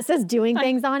hat that says doing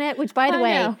things on it, which, by the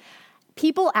way,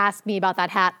 people ask me about that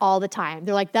hat all the time.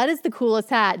 They're like, that is the coolest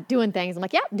hat, doing things. I'm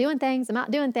like, yeah, doing things. I'm out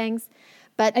doing things.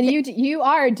 And you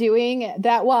are doing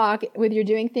that walk with your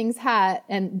doing things hat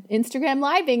and Instagram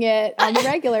living it on the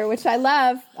regular, which I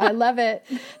love. I love it.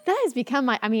 That has become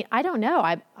I don't know.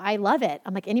 I love it.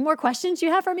 I'm like, any more questions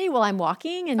you have for me while I'm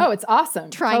walking? And it's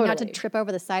awesome. Trying not to trip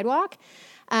over the sidewalk.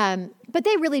 But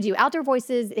they really do. Outdoor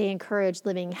Voices, they encourage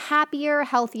living happier,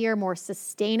 healthier, more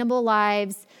sustainable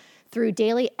lives through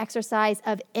daily exercise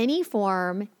of any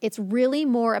form. It's really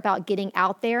more about getting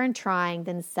out there and trying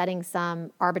than setting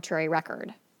some arbitrary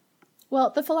record. Well,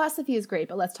 the philosophy is great,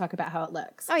 but let's talk about how it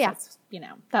looks. Oh, yeah.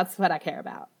 That's what I care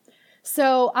about.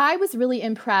 So I was really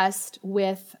impressed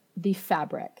with the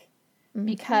fabric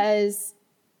because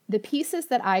the pieces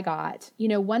that I got,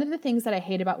 one of the things that I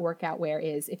hate about workout wear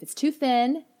is if it's too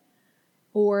thin,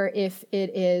 or if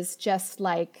it is just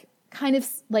like kind of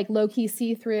like low-key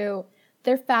see-through.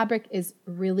 Their fabric is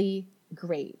really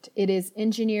great. It is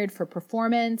engineered for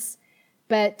performance,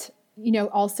 but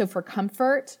also for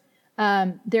comfort.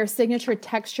 Their signature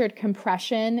textured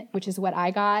compression, which is what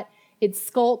I got, it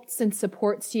sculpts and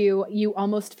supports you. You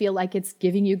almost feel like it's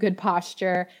giving you good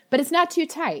posture, but it's not too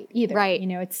tight either. Right.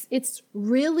 It's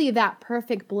really that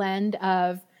perfect blend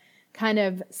of kind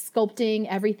of sculpting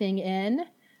everything in,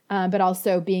 but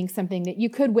also being something that you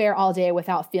could wear all day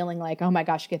without feeling like, oh my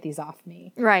gosh, get these off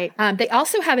me. Right. They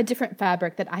also have a different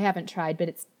fabric that I haven't tried, but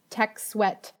it's Tech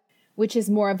Sweat, which is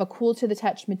more of a cool to the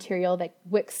touch material that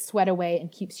wicks sweat away and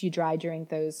keeps you dry during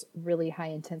those really high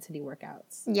intensity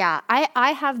workouts. Yeah,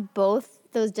 I have both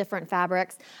those different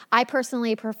fabrics. I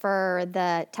personally prefer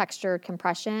the textured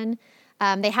compression.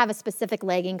 They have a specific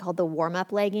legging called the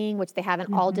warm-up legging, which they have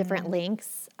in all different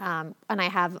lengths. And I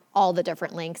have all the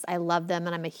different lengths. I love them,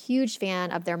 and I'm a huge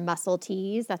fan of their muscle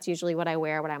tees. That's usually what I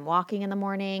wear when I'm walking in the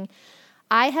morning.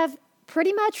 I have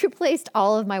pretty much replaced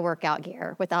all of my workout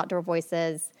gear with Outdoor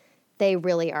Voices. They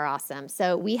really are awesome.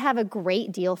 So we have a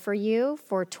great deal for you.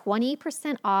 For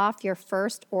 20% off your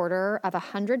first order of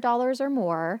 $100 or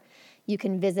more, you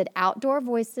can visit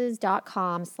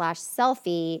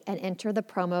outdoorvoices.com/selfie and enter the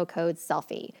promo code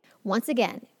selfie. Once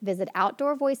again, visit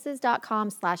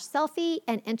outdoorvoices.com/selfie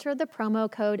and enter the promo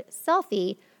code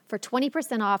selfie for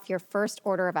 20% off your first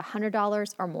order of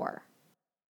 $100 or more.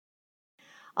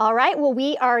 All right, well,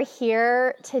 we are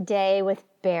here today with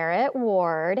Barrett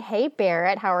Ward. Hey,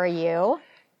 Barrett, how are you?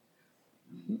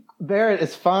 Barrett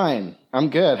is fine. I'm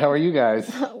good. How are you guys?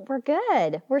 We're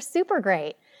good. We're super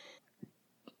great.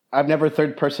 I've never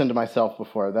third person to myself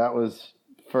before. That was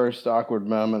first awkward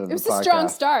moment of the podcast. It was a strong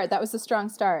start. That was a strong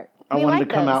start. I wanted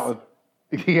to come out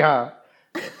with, yeah.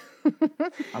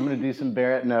 I'm going to do some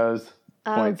Barrett knows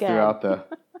points throughout the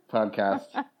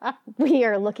podcast. We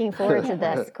are looking forward to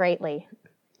this greatly.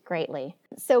 Greatly.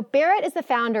 So Barrett is the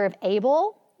founder of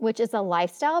Able, which is a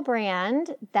lifestyle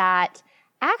brand that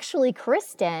actually,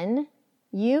 Kristen,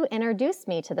 you introduced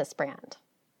me to this brand.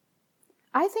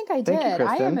 I think I Thank you, did.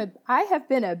 Kristen. I have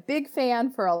been a big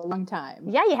fan for a long time.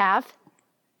 Yeah, you have.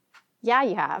 Yeah,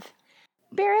 you have.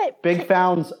 Barrett. Big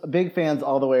fans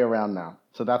all the way around now.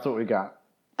 So that's what we got.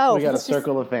 Oh, we got a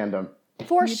circle of fandom.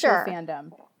 For Mutual sure.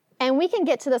 fandom. And we can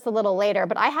get to this a little later,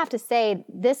 but I have to say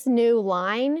this new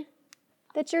line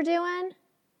that you're doing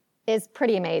is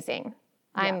pretty amazing.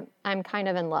 Yeah. I'm kind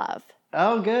of in love.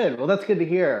 Oh, good. Well, that's good to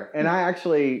hear. And I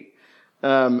actually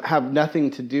have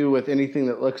nothing to do with anything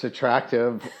that looks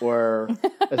attractive or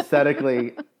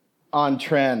aesthetically on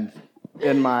trend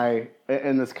in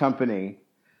this company.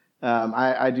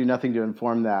 I do nothing to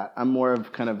inform that. I'm more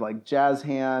of kind of like jazz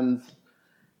hands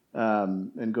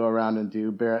and go around and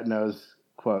do Barrett Knows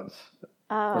quotes.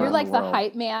 You're like the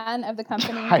hype man of the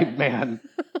company. Hype man.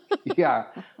 Yeah,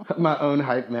 my own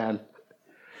hype man.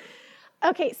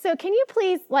 Okay, so can you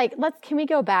please can we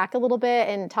go back a little bit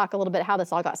and talk a little bit how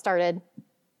this all got started?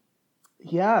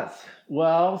 Yes.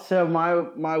 Well, so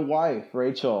my wife,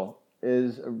 Rachel,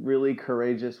 is a really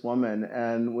courageous woman,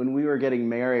 and when we were getting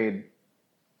married,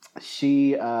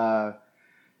 she got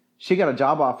a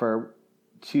job offer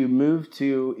to move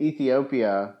to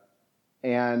Ethiopia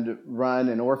and run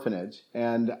an orphanage.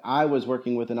 And I was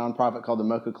working with a nonprofit called the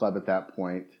Mocha Club at that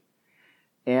point.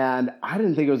 And I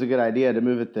didn't think it was a good idea to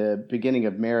move at the beginning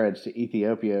of marriage to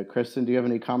Ethiopia. Kristen, do you have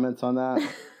any comments on that?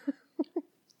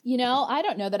 I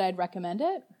don't know that I'd recommend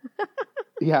it.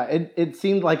 Yeah, it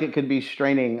seemed like it could be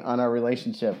straining on our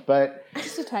relationship, but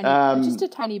just a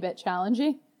tiny bit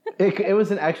challenging. It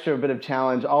was an extra bit of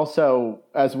challenge. Also,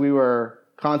 as we were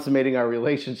consummating our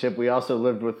relationship, we also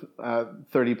lived with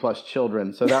 30 plus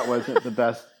children, so that wasn't the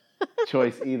best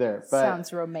choice either. But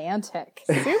sounds romantic.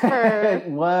 Super. It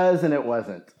was and it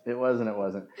wasn't. It was and it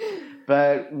wasn't.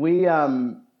 But we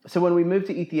so when we moved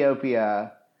to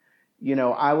Ethiopia,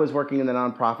 I was working in the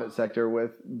nonprofit sector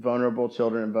with vulnerable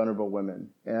children and vulnerable women,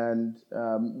 and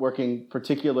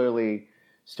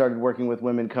started working with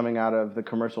women coming out of the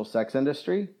commercial sex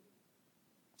industry.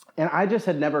 And I just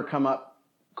had never come up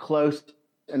close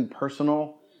and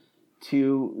personal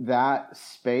to that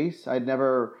space. I'd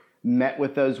never met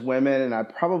with those women, and I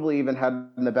probably even had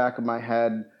in the back of my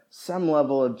head some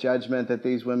level of judgment that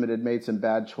these women had made some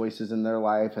bad choices in their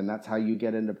life, and that's how you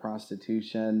get into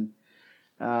prostitution.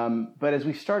 But as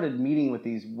we started meeting with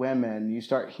these women, you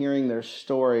start hearing their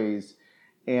stories,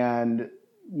 and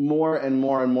more and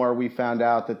more we found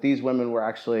out that these women were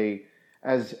actually,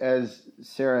 as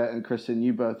Sarah and Kristen,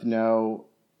 you both know,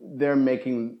 they're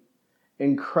making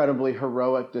incredibly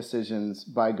heroic decisions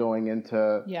by going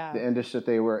into the industry that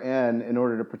they were in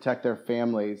order to protect their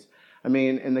families. I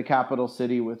mean, in the capital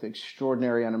city with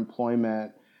extraordinary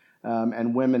unemployment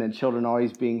and women and children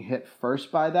always being hit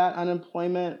first by that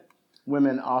unemployment,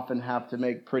 women often have to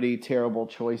make pretty terrible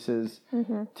choices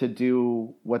to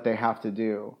do what they have to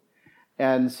do.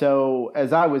 And so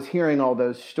as I was hearing all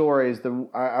those stories,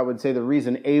 I would say the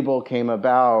reason Able came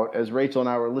about, as Rachel and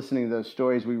I were listening to those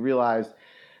stories, we realized,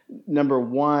 number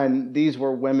one, these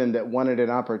were women that wanted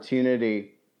an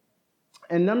opportunity.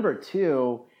 And number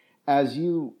two, as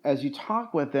you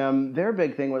talk with them, their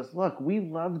big thing was, look, we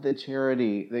love the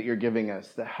charity that you're giving us.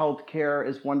 The healthcare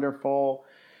is wonderful.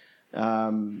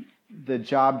 The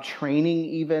job training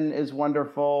even is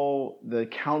wonderful. The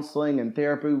counseling and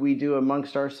therapy we do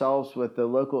amongst ourselves with the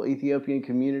local Ethiopian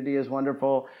community is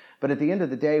wonderful. But at the end of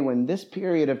the day, when this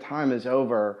period of time is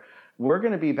over, we're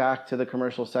going to be back to the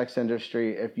commercial sex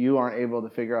industry if you aren't able to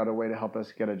figure out a way to help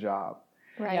us get a job.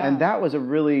 Right. And that was a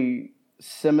really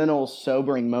seminal,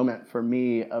 sobering moment for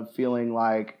me of feeling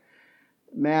like,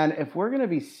 man, if we're going to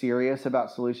be serious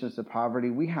about solutions to poverty,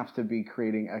 we have to be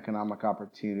creating economic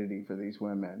opportunity for these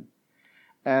women.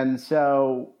 And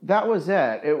so that was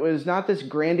it. It was not this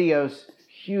grandiose,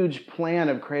 huge plan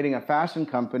of creating a fashion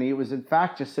company. It was, in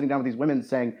fact, just sitting down with these women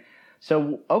saying,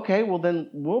 so, okay, well,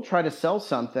 then we'll try to sell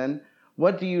something.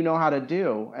 What do you know how to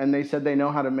do? And they said they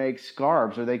know how to make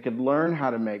scarves, or they could learn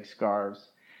how to make scarves.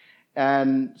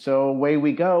 And so away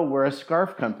we go. We're a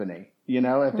scarf company.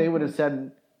 If they would have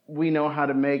said, we know how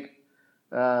to make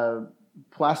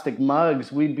plastic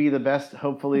mugs, we'd be the best,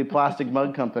 hopefully, plastic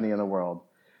mug company in the world.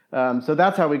 So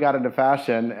that's how we got into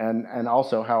fashion, and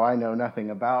also how I know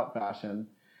nothing about fashion.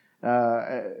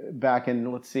 Back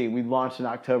in, we launched in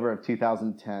October of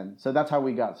 2010. So that's how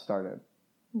we got started.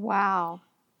 Wow.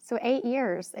 So 8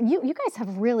 years. And you guys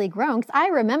have really grown. Because I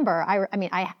remember,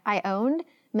 I owned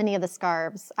many of the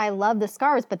scarves. I love the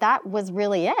scarves, but that was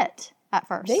really it at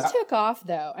first. They took off,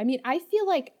 though. I mean, I feel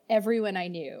like everyone I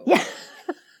knew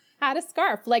had a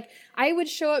scarf. Like, I would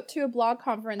show up to a blog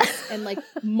conference and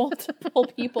multiple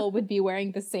people would be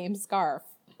wearing the same scarf.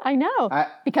 I know,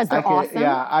 because they're awesome.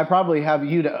 Yeah, I probably have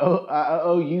you to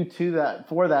owe you to that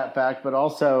for that fact, but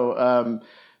also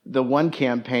the one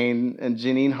campaign, and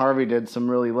Janine Harvey did some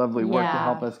really lovely work to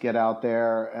help us get out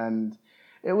there, and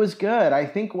it was good. I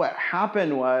think what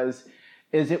happened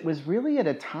is it was really at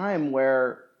a time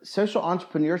where social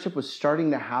entrepreneurship was starting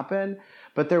to happen,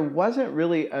 but there wasn't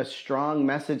really a strong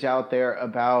message out there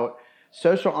about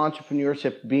social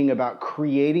entrepreneurship being about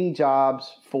creating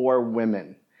jobs for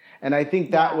women. And I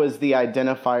think that was the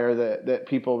identifier that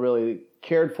people really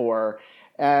cared for.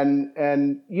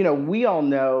 And you know, we all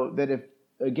know that if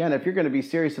you're going to be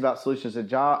serious about solutions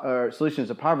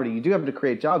to poverty, you do have to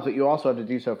create jobs, but you also have to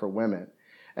do so for women.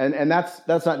 And that's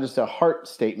not just a heart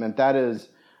statement. That is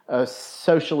a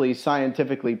socially,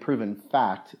 scientifically proven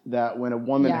fact that when a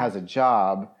woman has a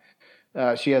job,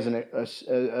 she has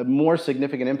a more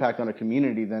significant impact on a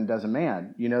community than does a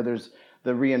man. You know, there's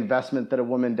the reinvestment that a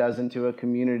woman does into a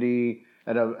community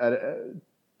at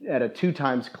a 2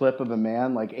 times clip of a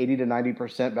man, like 80 to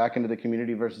 90% back into the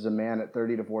community versus a man at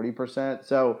 30 to 40%.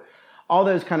 So all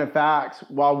those kind of facts,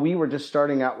 while we were just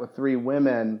starting out with 3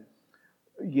 women,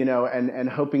 you know, and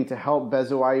hoping to help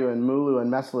Bezuayu and Mulu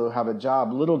and Meslu have a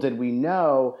job, little did we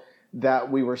know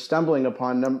that we were stumbling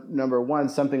upon, number one,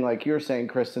 something like you're saying,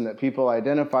 Kristen, that people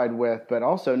identified with, but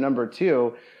also number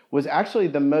 2 was actually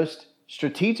the most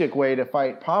strategic way to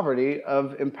fight poverty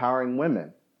of empowering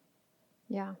women.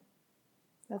 Yeah.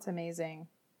 That's amazing.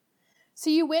 So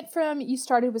you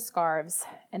started with scarves,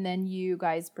 and then you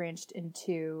guys branched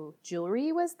into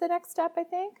jewelry was the next step, I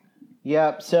think?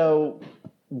 Yep. So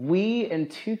it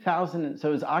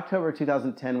was October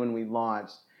 2010 when we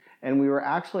launched, and we were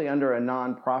actually under a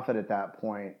nonprofit at that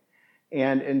point.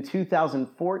 And in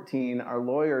 2014, our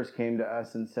lawyers came to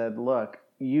us and said, look,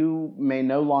 you may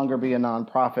no longer be a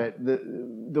nonprofit.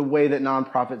 The way that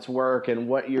nonprofits work and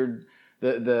what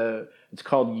it's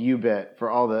called UBIT for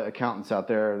all the accountants out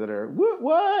there that are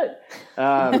what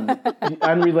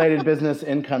unrelated business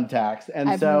income tax. And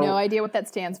I have no idea what that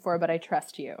stands for, but I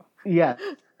trust you. Yeah,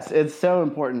 it's so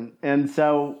important. And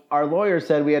so our lawyer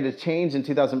said we had to change in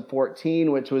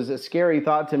 2014, which was a scary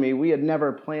thought to me. We had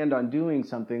never planned on doing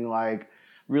something like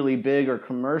really big or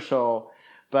commercial.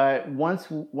 But once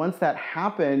that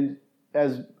happened,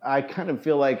 as I kind of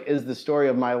feel like is the story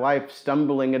of my life,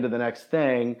 stumbling into the next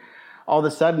thing, all of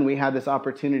a sudden we had this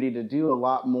opportunity to do a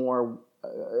lot more,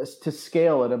 to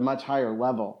scale at a much higher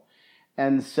level.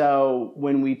 And so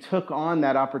when we took on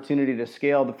that opportunity to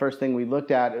scale, the first thing we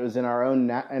looked at, it was in our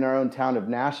own town of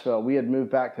Nashville. We had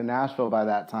moved back to Nashville by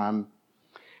that time.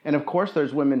 And of course,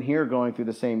 there's women here going through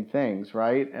the same things,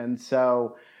 right? And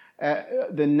so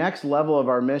the next level of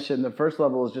our mission, the first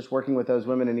level is just working with those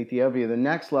women in Ethiopia. The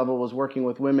next level was working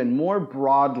with women more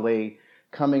broadly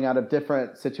coming out of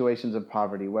different situations of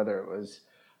poverty, whether it was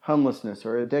homelessness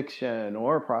or addiction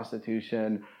or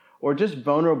prostitution or just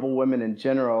vulnerable women in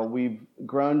general. We've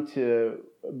grown to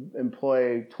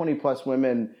employ 20 plus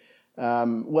women,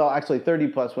 actually 30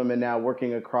 plus women now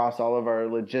working across all of our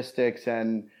logistics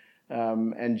and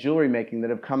jewelry making that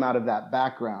have come out of that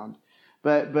background.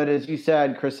 But as you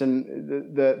said,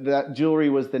 Kristen, that jewelry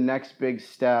was the next big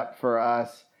step for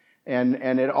us, and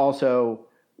it also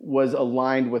was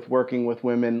aligned with working with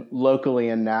women locally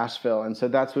in Nashville. And so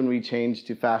that's when we changed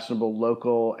to fashionable,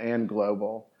 local, and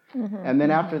global. Mm-hmm. And then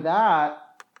after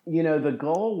that, you know, the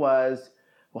goal was,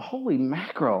 well, holy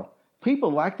mackerel,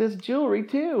 people like this jewelry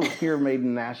too here made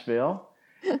in Nashville.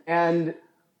 And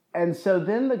so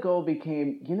then the goal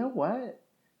became, you know what?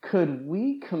 Could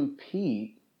we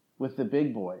compete with the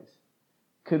big boys?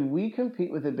 Could we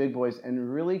compete with the big boys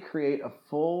and really create a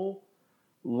full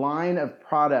line of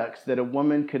products that a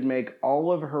woman could make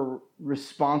all of her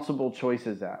responsible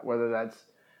choices at, whether that's,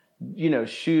 you know,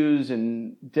 shoes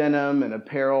and denim and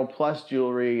apparel plus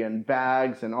jewelry and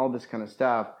bags and all this kind of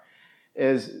stuff,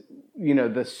 is, you know,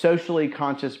 the socially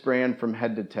conscious brand from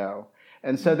head to toe.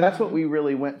 And so that's what we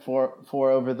really went for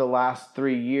over the last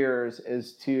 3 years,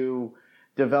 is to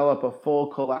develop a full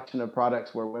collection of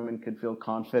products where women could feel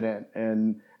confident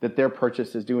and that their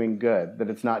purchase is doing good, that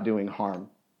it's not doing harm.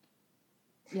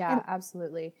 Yeah,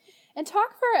 absolutely. And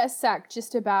talk for a sec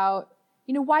just about,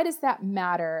 you know, why does that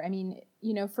matter? I mean,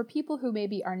 you know, for people who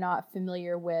maybe are not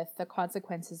familiar with the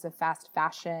consequences of fast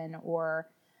fashion or,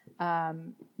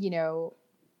 you know,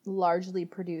 largely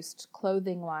produced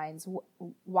clothing lines,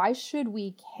 why should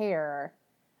we care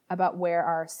about where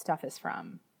our stuff is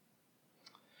from?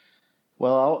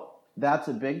 Well, that's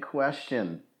a big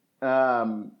question.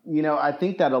 You know, I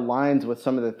think that aligns with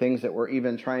some of the things that we're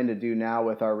even trying to do now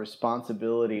with our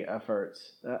responsibility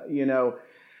efforts. You know,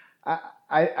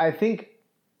 I think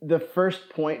the first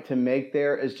point to make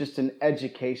there is just an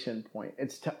education point.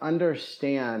 It's to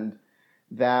understand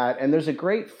that, and there's a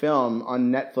great film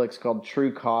on Netflix called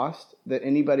True Cost that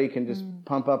anybody can just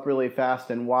pump up really fast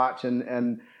and watch.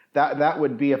 And that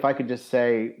would be, if I could just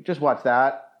say, just watch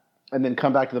that and then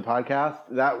come back to the podcast,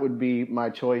 that would be my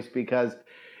choice, because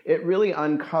it really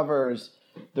uncovers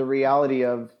the reality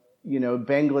of,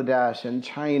 Bangladesh and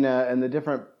China and the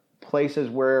different places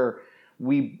where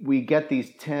we get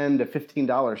these $10 to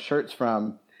 $15 shirts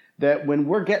from, that when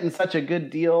we're getting such a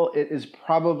good deal, it is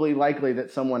probably likely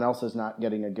that someone else is not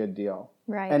getting a good deal.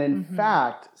 Right. And in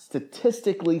fact,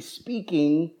 statistically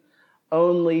speaking,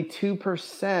 only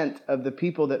 2% of the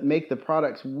people that make the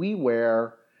products we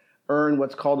wear earn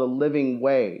what's called a living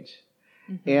wage.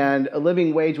 And a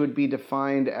living wage would be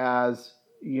defined as,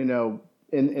 in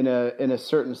a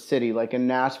certain city, like in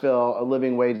Nashville, a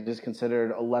living wage is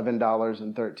considered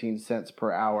 $11.13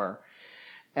 per hour.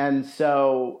 And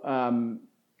so,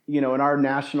 in our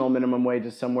national minimum wage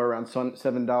is somewhere around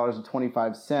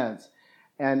 $7.25.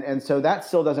 And so that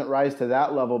still doesn't rise to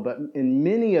that level. But in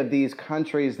many of these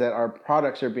countries that our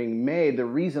products are being made, the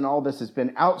reason all this has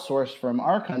been outsourced from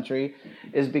our country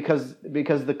is because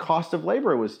the cost of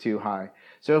labor was too high.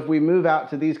 So if we move out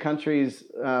to these countries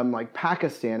like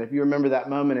Pakistan, if you remember that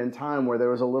moment in time where there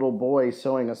was a little boy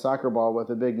sewing a soccer ball with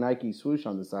a big Nike swoosh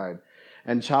on the side,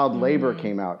 and child labor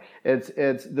came out.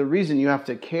 It's the reason you have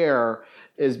to care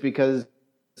is because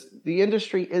the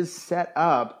industry is set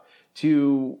up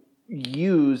to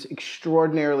use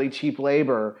extraordinarily cheap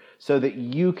labor so that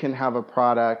you can have a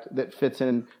product that fits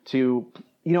into,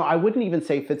 I wouldn't even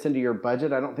say fits into your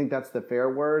budget. I don't think that's the fair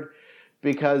word,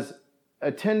 because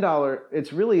a $10,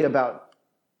 it's really about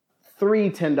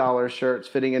 3 $10 shirts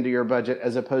fitting into your budget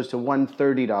as opposed to one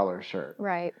 $30 shirt.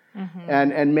 Right.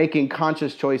 And making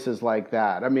conscious choices like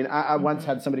that. I mean, I once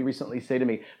had somebody recently say to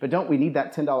me, but don't we need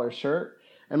that $10 shirt?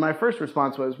 And my first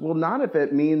response was, well, not if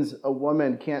it means a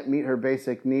woman can't meet her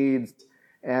basic needs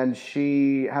and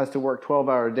she has to work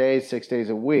 12-hour days, 6 days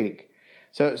a week.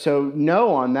 So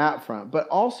no on that front. But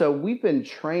also, we've been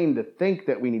trained to think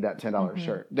that we need that $10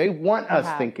 shirt. They want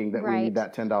us thinking that we need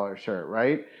that $10 shirt,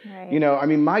 right?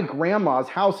 My grandma's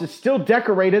house is still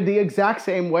decorated the exact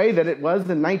same way that it was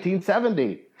in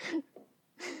 1970.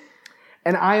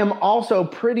 And I am also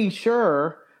pretty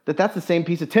sure that that's the same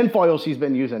piece of tinfoil she's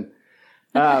been using.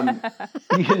 And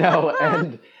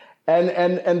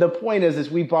the point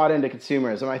is we bought into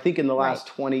consumerism. I think in the last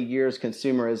 20 years,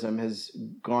 consumerism has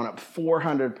gone up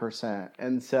 400%.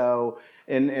 And so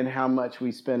in how much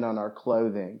we spend on our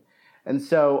clothing. And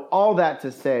so all that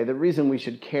to say, the reason we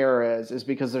should care is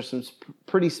because there's some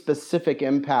pretty specific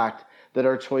impact that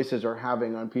our choices are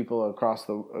having on people across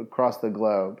the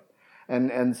globe.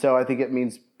 And so I think it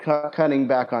means cutting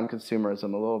back on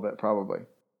consumerism a little bit, probably.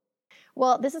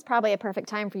 Well, this is probably a perfect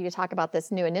time for you to talk about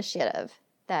this new initiative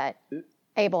that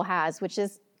Able has, which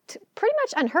is pretty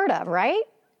much unheard of, right?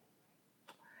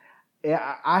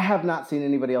 Yeah, I have not seen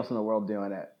anybody else in the world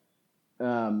doing it.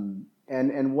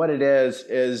 And what it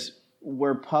is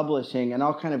we're publishing, and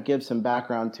I'll kind of give some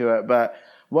background to it, but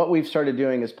what we've started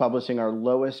doing is publishing our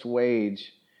lowest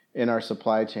wage in our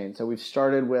supply chain. So we've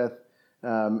started with,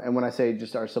 and when I say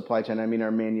just our supply chain, I mean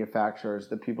our manufacturers,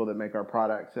 the people that make our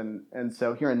products. And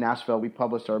so here in Nashville, we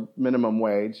published our minimum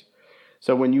wage.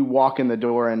 So when you walk in the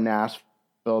door in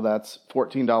Nashville, that's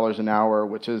 $14 an hour,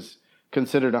 which is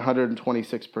considered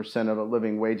 126% of a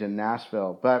living wage in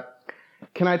Nashville. But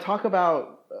can I talk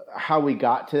about how we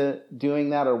got to doing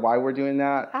that, or why we're doing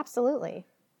that? Absolutely.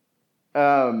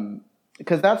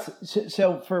 Because that's,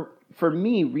 so for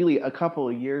me, really a couple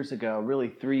of years ago, really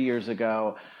 3 years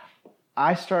ago,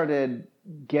 I started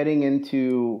getting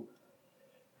into,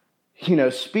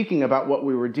 speaking about what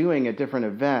we were doing at different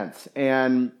events.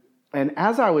 And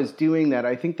as I was doing that,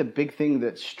 I think the big thing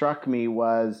that struck me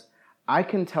was I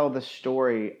can tell the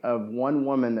story of one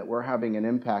woman that we're having an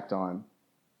impact on,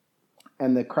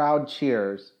 and the crowd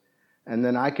cheers, and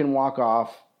then I can walk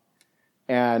off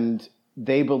and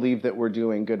they believe that we're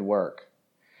doing good work.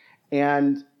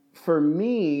 And for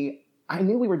me, I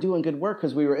knew we were doing good work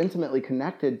because we were intimately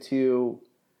connected to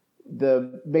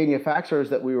the manufacturers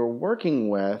that we were working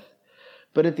with.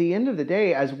 But at the end of the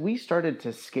day, as we started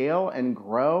to scale and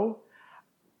grow,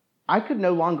 I could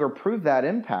no longer prove that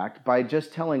impact by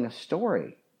just telling a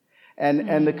story.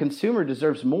 And the consumer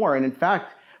deserves more. And in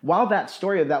fact, while that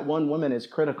story of that one woman is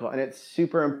critical, and it's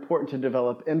super important to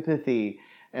develop empathy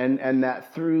and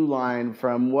that through line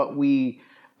from what we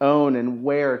own and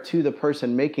wear to the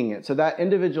person making it. So that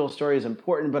individual story is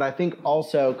important, but I think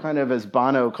also, kind of as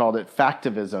Bono called it,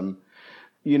 factivism,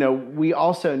 we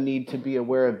also need to be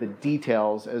aware of the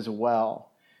details as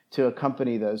well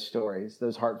accompany those stories,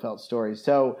 those heartfelt stories.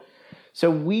 So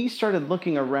we started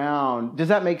looking around. Does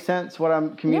that make sense, what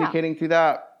I'm communicating through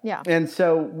that? Yeah. And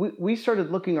so we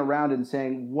started looking around and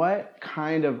saying, what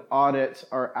kind of audits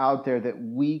are out there that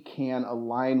we can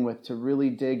align with to really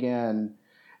dig in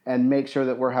and make sure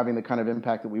that we're having the kind of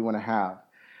impact that we want to have?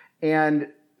 And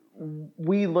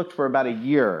we looked for about a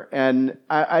year. And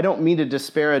I don't mean to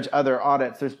disparage other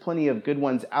audits. There's plenty of good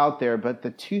ones out there. But the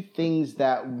two things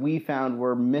that we found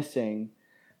were missing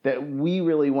that we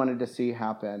really wanted to see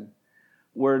happen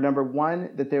were, number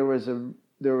one, that there was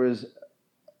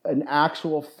an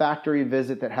actual factory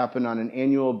visit that happened on an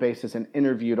annual basis and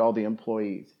interviewed all the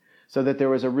employees, so that there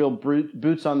was a real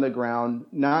boots on the ground,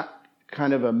 not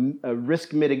kind of a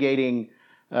risk mitigating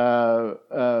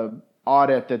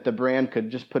audit that the brand could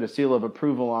just put a seal of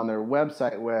approval on their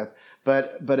website with,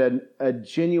 but a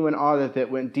genuine audit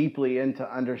that went deeply into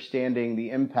understanding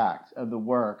the impact of the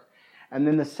work. And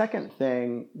then the second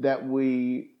thing that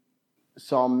we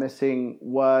saw missing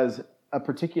was a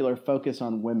particular focus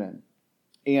on women.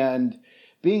 And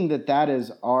being that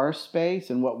is our space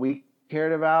and what we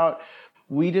cared about,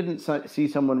 we didn't see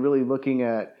someone really looking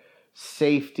at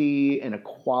safety and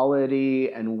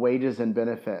equality and wages and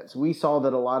benefits. We saw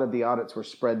that a lot of the audits were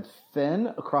spread thin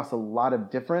across a lot of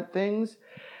different things.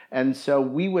 And so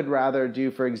we would rather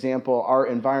do, for example, our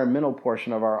environmental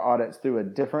portion of our audits through a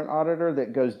different auditor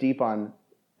that goes deep on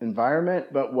environment.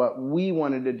 But what we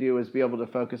wanted to do is be able to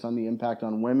focus on the impact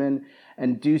on women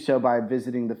and do so by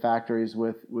visiting the factories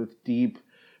with deep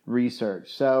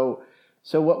research. So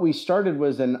what we started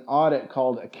was an audit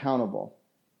called Accountable.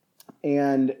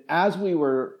 And as we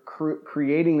were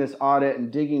creating this audit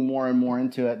and digging more and more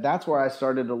into it, that's where I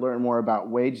started to learn more about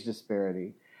wage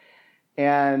disparity.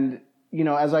 And,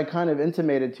 as I kind of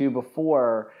intimated to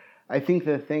before, I think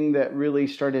the thing that really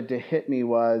started to hit me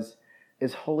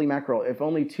is holy mackerel, if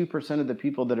only 2% of the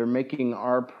people that are making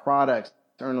our products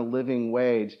earn a living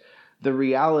wage, the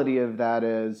reality of that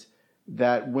is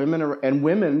that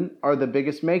women are the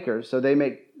biggest makers. So they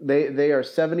are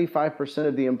 75%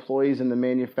 of the employees in the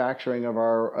manufacturing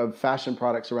of fashion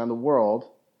products around the world.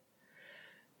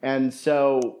 And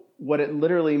so what it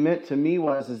literally meant to me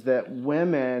is that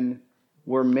women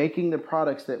were making the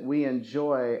products that we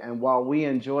enjoy, and while we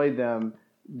enjoy them,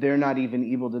 they're not even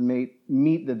able to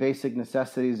meet the basic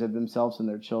necessities of themselves and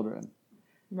their children.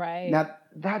 Right. Now,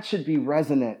 that should be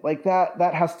resonant. Like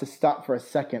that has to stop for a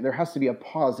second. There has to be a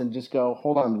pause and just go,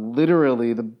 hold on,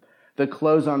 literally the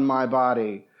clothes on my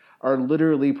body are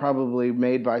literally probably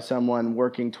made by someone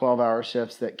working 12-hour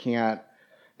shifts that can't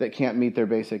meet their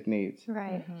basic needs.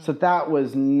 Right. Mm-hmm. So that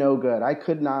was no good. I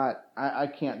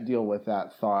can't deal with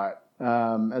that thought.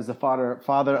 As the father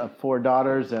of 4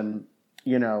 daughters, and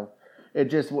it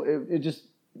just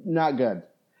not good.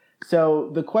 So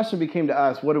the question became to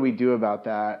us, what do we do about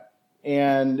that?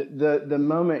 And the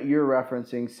moment you're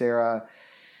referencing, Sarah,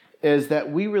 is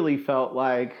that we really felt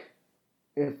like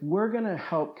if we're going to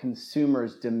help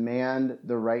consumers demand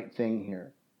the right thing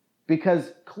here,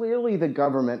 because clearly the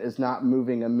government is not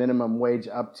moving a minimum wage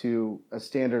up to a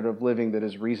standard of living that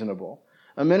is reasonable.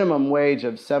 A minimum wage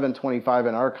of $7.25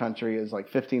 in our country is like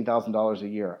 $15,000 a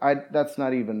year. That's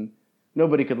not even,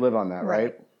 nobody could live on that,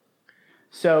 right?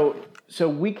 So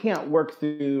we can't work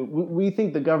through, we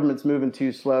think the government's moving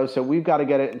too slow, so we've got to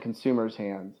get it in consumers'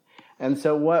 hands. And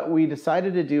so what we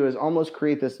decided to do is almost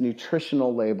create this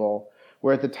nutritional label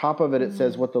where at the top of it, it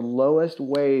says what the lowest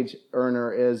wage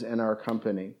earner is in our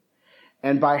company.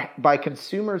 And by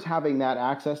consumers having that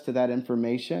access to that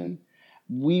information,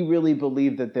 we really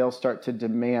believe that they'll start to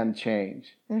demand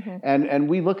change. Mm-hmm. And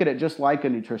we look at it just like a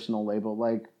nutritional label.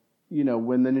 Like,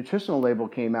 when the nutritional label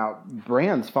came out,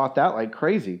 brands fought that like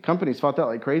crazy. Companies fought that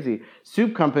like crazy.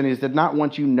 Soup companies did not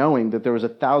want you knowing that there was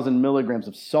 1,000 milligrams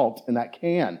of salt in that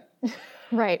can.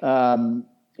 Right.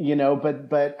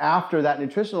 But after that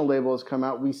nutritional label has come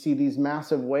out, we see these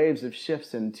massive waves of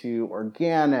shifts into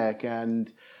organic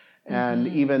and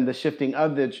even the shifting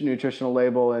of the nutritional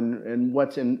label and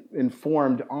what's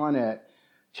informed on it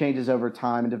changes over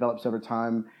time and develops over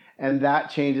time. And that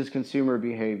changes consumer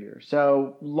behavior.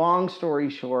 So long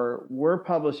story short, we're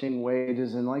publishing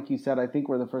wages. And like you said, I think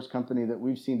we're the first company that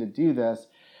we've seen to do this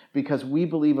because we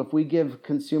believe if we give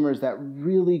consumers that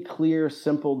really clear,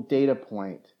 simple data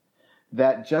point,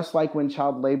 that just like when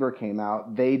child labor came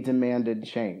out, they demanded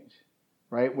change,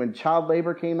 right? When child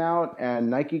labor came out and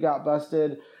Nike got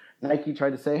busted, Nike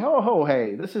tried to say,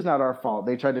 hey, this is not our fault.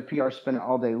 They tried to PR spin it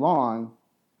all day long.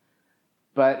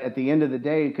 But at the end of the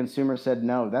day, consumers said,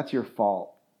 no, that's your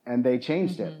fault. And they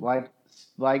changed it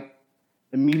like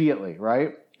immediately,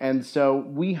 right? And so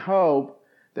we hope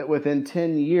that within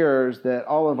 10 years that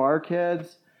all of our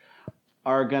kids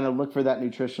are going to look for that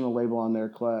nutritional label on their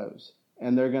clothes.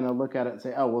 And they're going to look at it and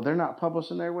say, oh, well, they're not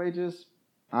publishing their wages.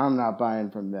 I'm not buying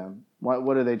from them.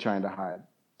 What are they trying to hide?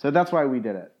 So that's why we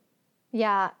did it.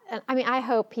 Yeah. I mean, I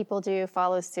hope people do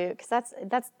follow suit because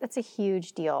that's a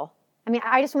huge deal. I mean,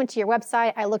 I just went to your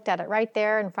website. I looked at it right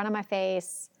there in front of my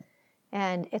face.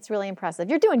 And it's really impressive.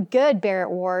 You're doing good,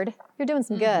 Barrett Ward. You're doing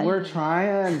some good. We're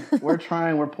trying.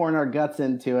 We're pouring our guts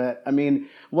into it. I mean,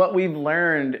 what we've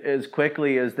learned is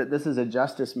that this is a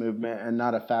justice movement and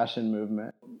not a fashion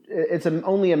movement. It's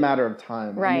only a matter of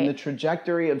time. Right. I mean, the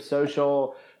trajectory of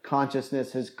social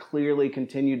consciousness has clearly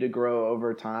continued to grow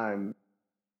over time.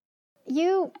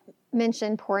 You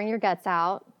mentioned pouring your guts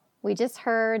out. We just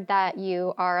heard that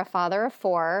you are a father of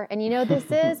 4. And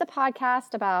this is a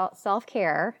podcast about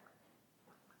self-care.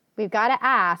 We've got to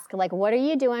ask, what are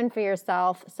you doing for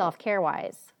yourself self-care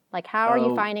wise? How are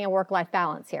you finding a work-life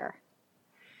balance here?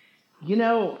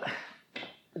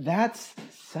 That's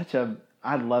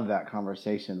I love that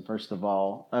conversation, first of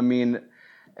all. I mean,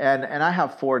 and I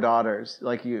have 4 daughters,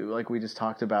 like we just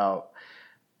talked about.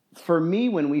 For me,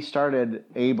 when we started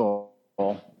Able,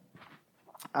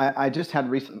 I just had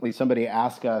recently somebody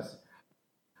ask us,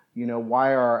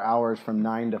 why are our hours from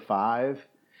 9 to 5?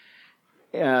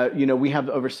 We have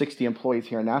over 60 employees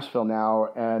here in Nashville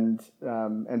now, and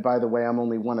by the way, I'm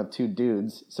only one of 2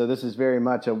 dudes, so this is very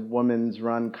much a woman's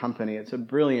run company. It's a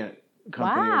brilliant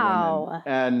company of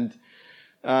women,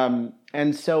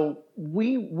 and so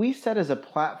we set as a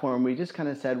platform. We just kind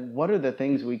of said, what are the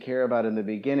things we care about in the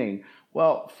beginning?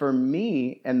 Well, for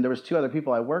me, and there was 2 other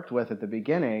people I worked with at the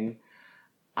beginning,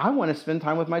 I want to spend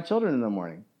time with my children in the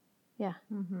morning. Yeah.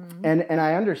 Mm-hmm. And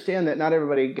I understand that not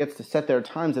everybody gets to set their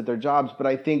times at their jobs, but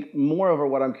I think moreover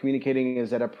what I'm communicating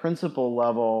is at a principle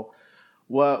level,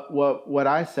 what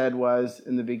I said was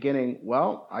in the beginning,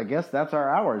 well, I guess that's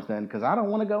our hours then, because I don't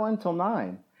want to go until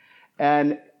 9.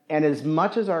 And as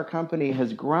much as our company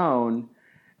has grown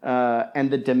and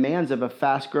the demands of a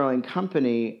fast-growing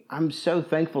company, I'm so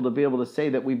thankful to be able to say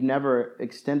that we've never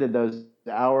extended those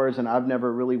hours, and I've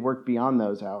never really worked beyond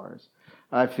those hours.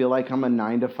 I feel like I'm a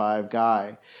 9 to 5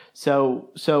 guy.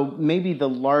 So maybe the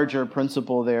larger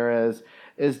principle there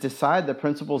is decide the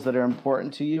principles that are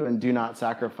important to you and do not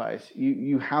sacrifice.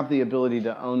 You have the ability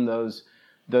to own those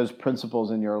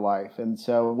principles in your life. And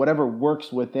so whatever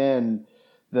works within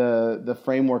the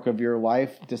framework of your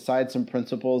life, decide some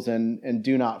principles and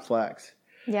do not flex.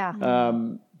 Yeah.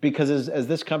 Because as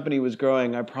this company was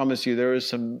growing, I promise you there was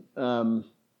some,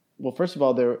 well, first of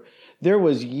all, there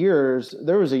was a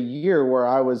year where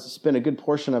I spent a good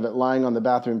portion of it lying on the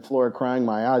bathroom floor, crying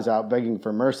my eyes out, begging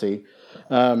for mercy.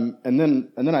 And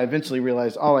then I eventually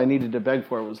realized all I needed to beg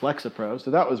for was Lexapro. So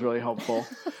that was really helpful.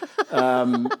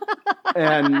 And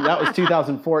that was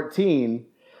 2014.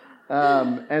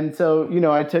 And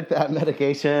so, I took that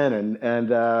medication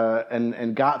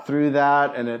and got through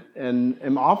that and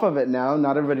am off of it now.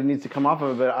 Not everybody needs to come off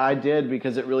of it, but I did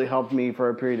because it really helped me for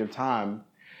a period of time.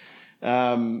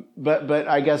 But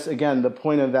I guess, again, the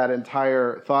point of that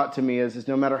entire thought to me is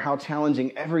no matter how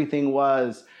challenging everything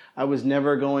was, I was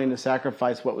never going to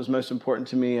sacrifice what was most important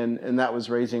to me, and that was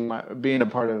being a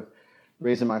part of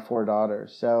raising my 4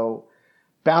 daughters. So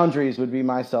boundaries would be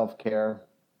my self-care.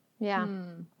 Yeah.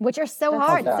 Which are so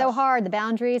hard. The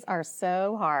boundaries are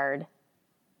so hard.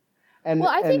 Well,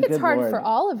 I think it's hard for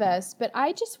all of us, but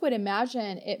I just would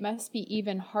imagine it must be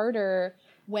even harder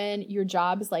when your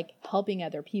job is helping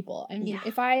other people. I mean,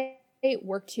 if I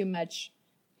work too much,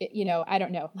 I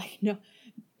don't know,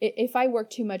 if I work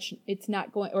too much, it's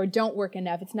not going, or don't work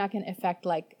enough, it's not going to affect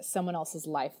someone else's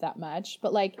life that much.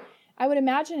 But I would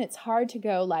imagine it's hard to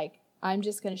go I'm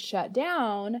just going to shut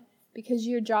down because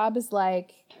your job is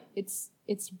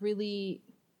it's really,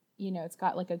 it's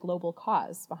got a global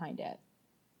cause behind it.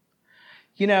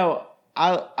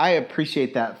 I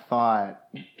appreciate that thought.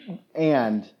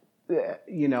 And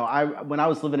when I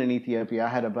was living in Ethiopia, I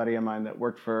had a buddy of mine that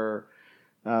worked for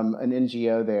an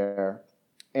NGO there,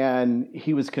 and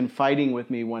he was confiding with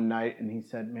me one night, and he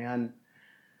said, "Man,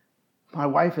 my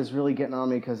wife is really getting on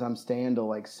me because I'm staying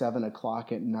till 7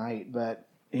 o'clock at night." But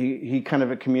he kind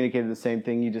of communicated the same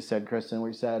thing you just said, Kristen,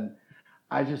 where he said,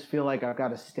 "I just feel like I've got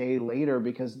to stay later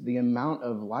because the amount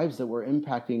of lives that we're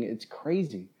impacting, it's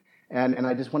crazy, and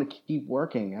I just want to keep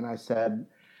working." And I said.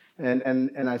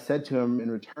 And I said to him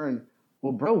in return,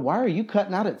 "Well, bro, why are you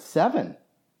cutting out at 7?"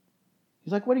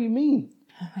 He's like, "What do you mean?"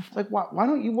 It's like, why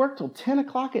don't you work till 10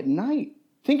 o'clock at night?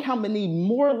 Think how many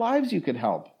more lives you could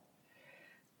help.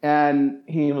 And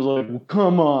he was like, "Well,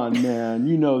 come on, man.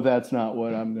 That's not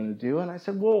what I'm going to do." And I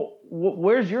said, "Well,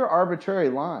 where's your arbitrary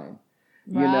line?"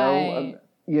 Right.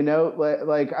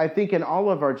 I think in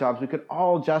all of our jobs, we could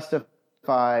all justify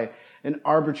an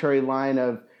arbitrary line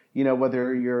of,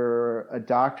 whether you're a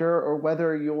doctor or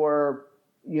whether you're,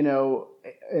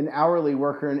 an hourly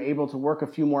worker and able to work a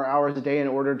few more hours a day in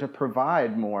order to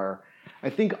provide more. I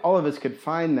think all of us could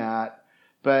find that.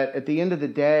 But at the end of the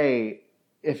day,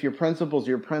 if your principle's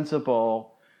your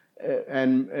principle,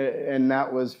 and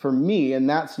that was for me in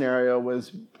that scenario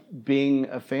was being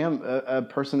a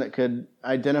person that could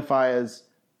identify as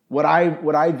what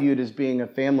I viewed as being a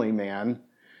family man,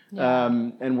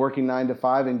 and working 9 to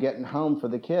 5 and getting home for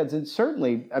the kids. And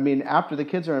certainly, I mean, after the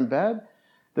kids are in bed,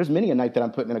 there's many a night that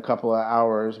I'm putting in a couple of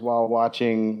hours while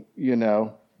watching,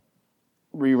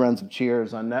 reruns of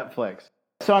Cheers on Netflix.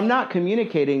 So I'm not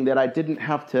communicating that I didn't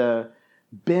have to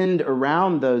bend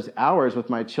around those hours with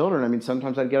my children. I mean,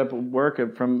 sometimes I'd get up at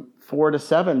work from 4 to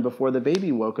 7 before the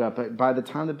baby woke up. But by the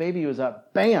time the baby was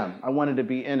up, bam, I wanted to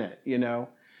be in it,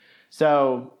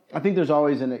 So I think there's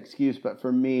always an excuse, but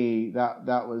for me,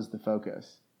 that was the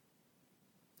focus.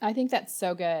 I think that's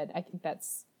so good. I think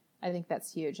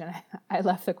that's huge. And I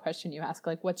love the question you ask,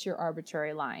 like, what's your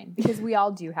arbitrary line? Because we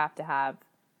all do have to have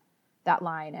that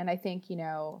line. And I think,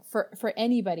 for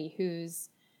anybody who's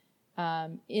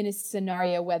in a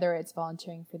scenario, whether it's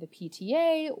volunteering for the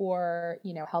PTA or,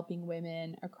 helping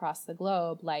women across the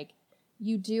globe, like,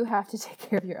 you do have to take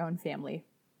care of your own family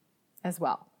as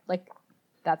well. Like,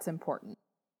 that's important.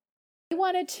 I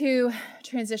wanted to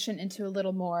transition into a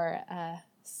little more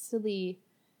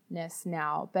silliness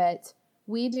now, but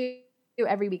we do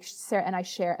every week, Sarah and I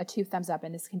share a 2 thumbs up,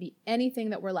 and this can be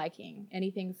anything that we're liking,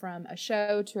 anything from a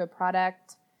show to a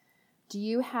product. Do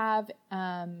you have,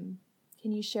 can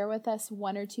you share with us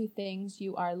 1 or 2 things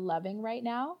you are loving right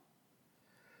now?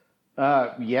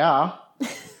 Yeah.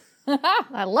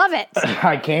 I love it.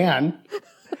 I can.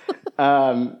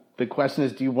 The question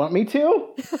is, do you want me to?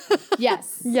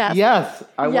 Yes. Yes,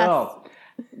 I will.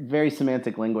 Very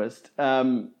semantic linguist.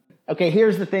 Okay,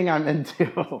 here's the thing I'm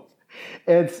into.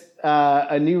 It's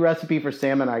a new recipe for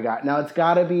salmon I got. Now, it's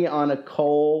got to be on a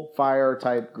coal fire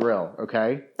type grill,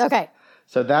 okay? Okay.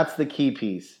 So that's the key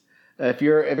piece. If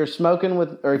you're smoking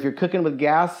with, or if you're cooking with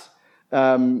gas,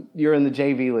 you're in the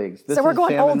JV leagues. So we're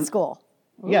going salmon. old school.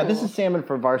 Yeah, this is salmon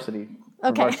for varsity.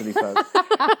 Okay. Varsity folks.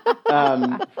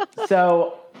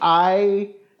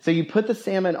 So you put the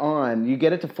salmon on, you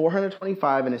get it to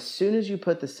 425, and as soon as you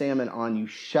put the salmon on, you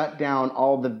shut down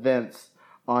all the vents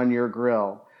on your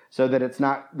grill so that it's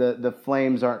not, the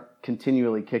flames aren't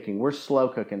continually kicking. We're slow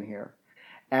cooking here.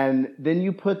 And then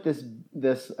you put this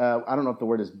I don't know if the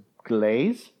word is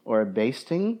glaze or a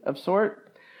basting of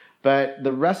sort, but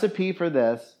the recipe for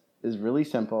this is really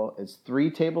simple. It's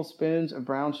 3 tablespoons of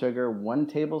brown sugar, 1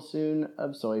 tablespoon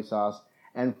of soy sauce,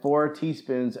 and 4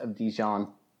 teaspoons of Dijon.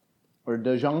 Or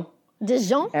Dijon.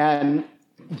 Dijon? And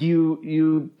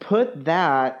you put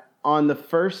that on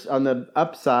the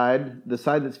upside, the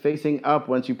side that's facing up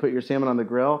once you put your salmon on the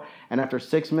grill, and after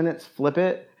 6 minutes, flip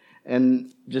it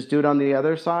and just do it on the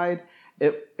other side.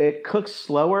 It cooks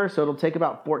slower, so it'll take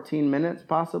about 14 minutes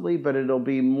possibly, but it'll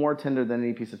be more tender than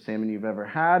any piece of salmon you've ever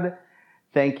had.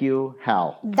 Thank you,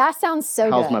 Hal. That sounds so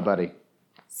good. Hal's my buddy.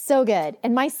 So good.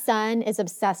 And my son is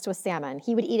obsessed with salmon.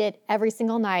 He would eat it every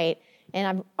single night. And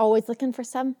I'm always looking for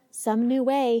some new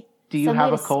way. Do you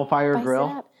have a coal-fired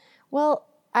grill? Well,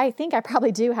 I think I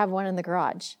probably do have one in the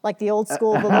garage, like the old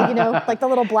school, like the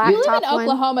little black top one. You live in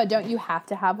Oklahoma, don't you have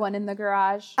to have one in the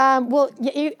garage? Well,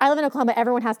 I live in Oklahoma.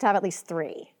 Everyone has to have at least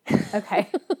 3. Okay.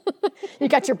 You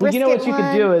got your brisket. You know what you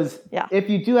could do is, yeah. If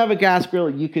you do have a gas grill,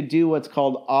 you could do what's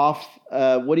called off.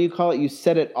 What do you call it? You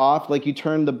set it off, like you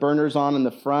turn the burners on in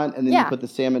the front, and then you put the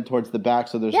salmon towards the back,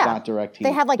 so there's not direct heat.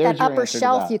 They have There's that upper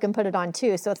shelf you can put it on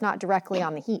too, so it's not directly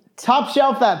on the heat. Top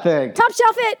shelf that thing. Top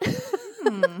shelf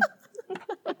it.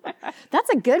 That's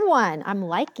a good one. I'm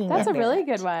liking it. That's a really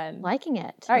good one. Liking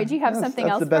it. All right, do you have something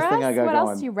else the best for thing us? I got What going.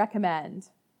 else do you recommend?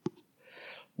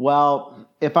 Well,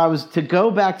 if I was to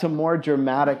go back to more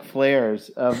dramatic flares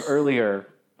of earlier,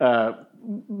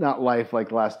 not life like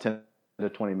the last 10 to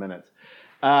 20 minutes,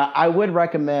 I would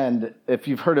recommend, if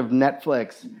you've heard of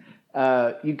Netflix,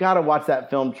 you got to watch that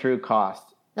film True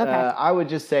Cost. Okay. I would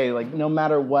just say, like, no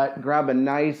matter what, grab a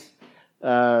nice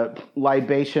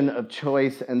libation of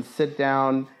choice and sit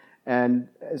down and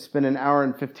spend an hour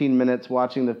and 15 minutes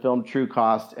watching the film True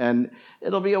Cost, and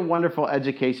it'll be a wonderful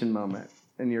education moment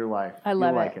in your life. I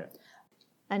love You'll like it.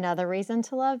 Another reason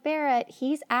to love Barrett,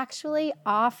 he's actually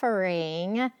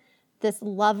offering this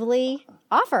lovely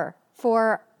offer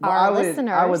for our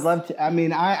listeners. I would love to. I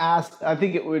mean,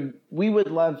 we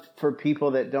would love for people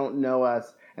that don't know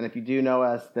us, and if you do know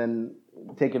us, then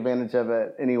take advantage of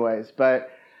it anyways.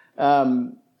 But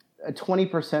a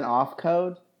 20% off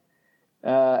code,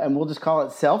 and we'll just call it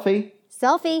Selfie.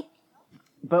 Selfie.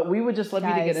 But we would just love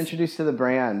you to get introduced to the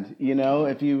brand.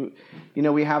 If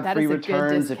we have free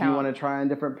returns if you want to try on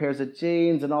different pairs of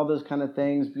jeans and all those kind of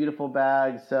things, beautiful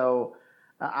bags. So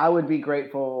I would be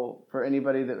grateful for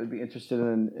anybody that would be interested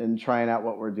in trying out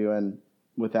what we're doing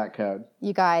with that code.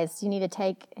 You guys, you need to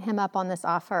take him up on this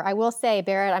offer. I will say,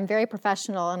 Barrett, I'm very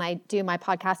professional and I do my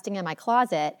podcasting in my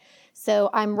closet. So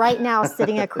I'm right now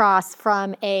sitting across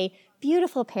from a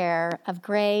beautiful pair of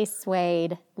gray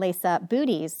suede lace-up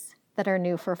booties that are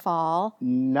new for fall.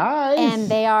 Nice. And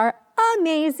they are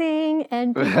amazing.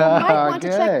 And people might want to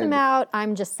check them out.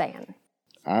 I'm just saying.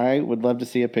 I would love to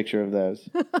see a picture of those.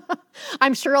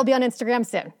 I'm sure it'll be on Instagram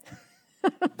soon.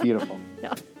 Beautiful.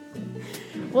 Yeah.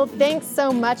 Well, thanks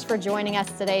so much for joining us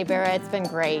today, Barrett. It's been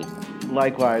great.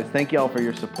 Likewise. Thank you all for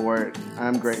your support.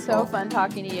 I'm grateful. So fun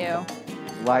talking to you.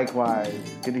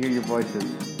 Likewise. Good to hear your voices.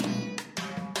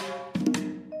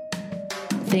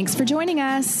 Thanks for joining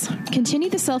us. Continue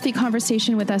the selfie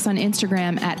conversation with us on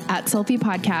Instagram at Selfie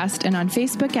Podcast and on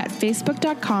Facebook at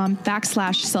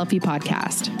facebook.com/Selfie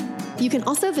Podcast. You can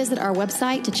also visit our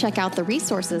website to check out the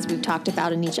resources we've talked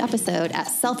about in each episode at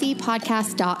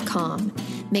selfiepodcast.com.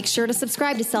 Make sure to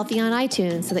subscribe to Selfie on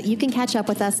iTunes so that you can catch up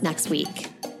with us next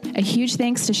week. A huge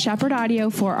thanks to Shepherd Audio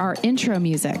for our intro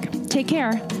music. Take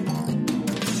care.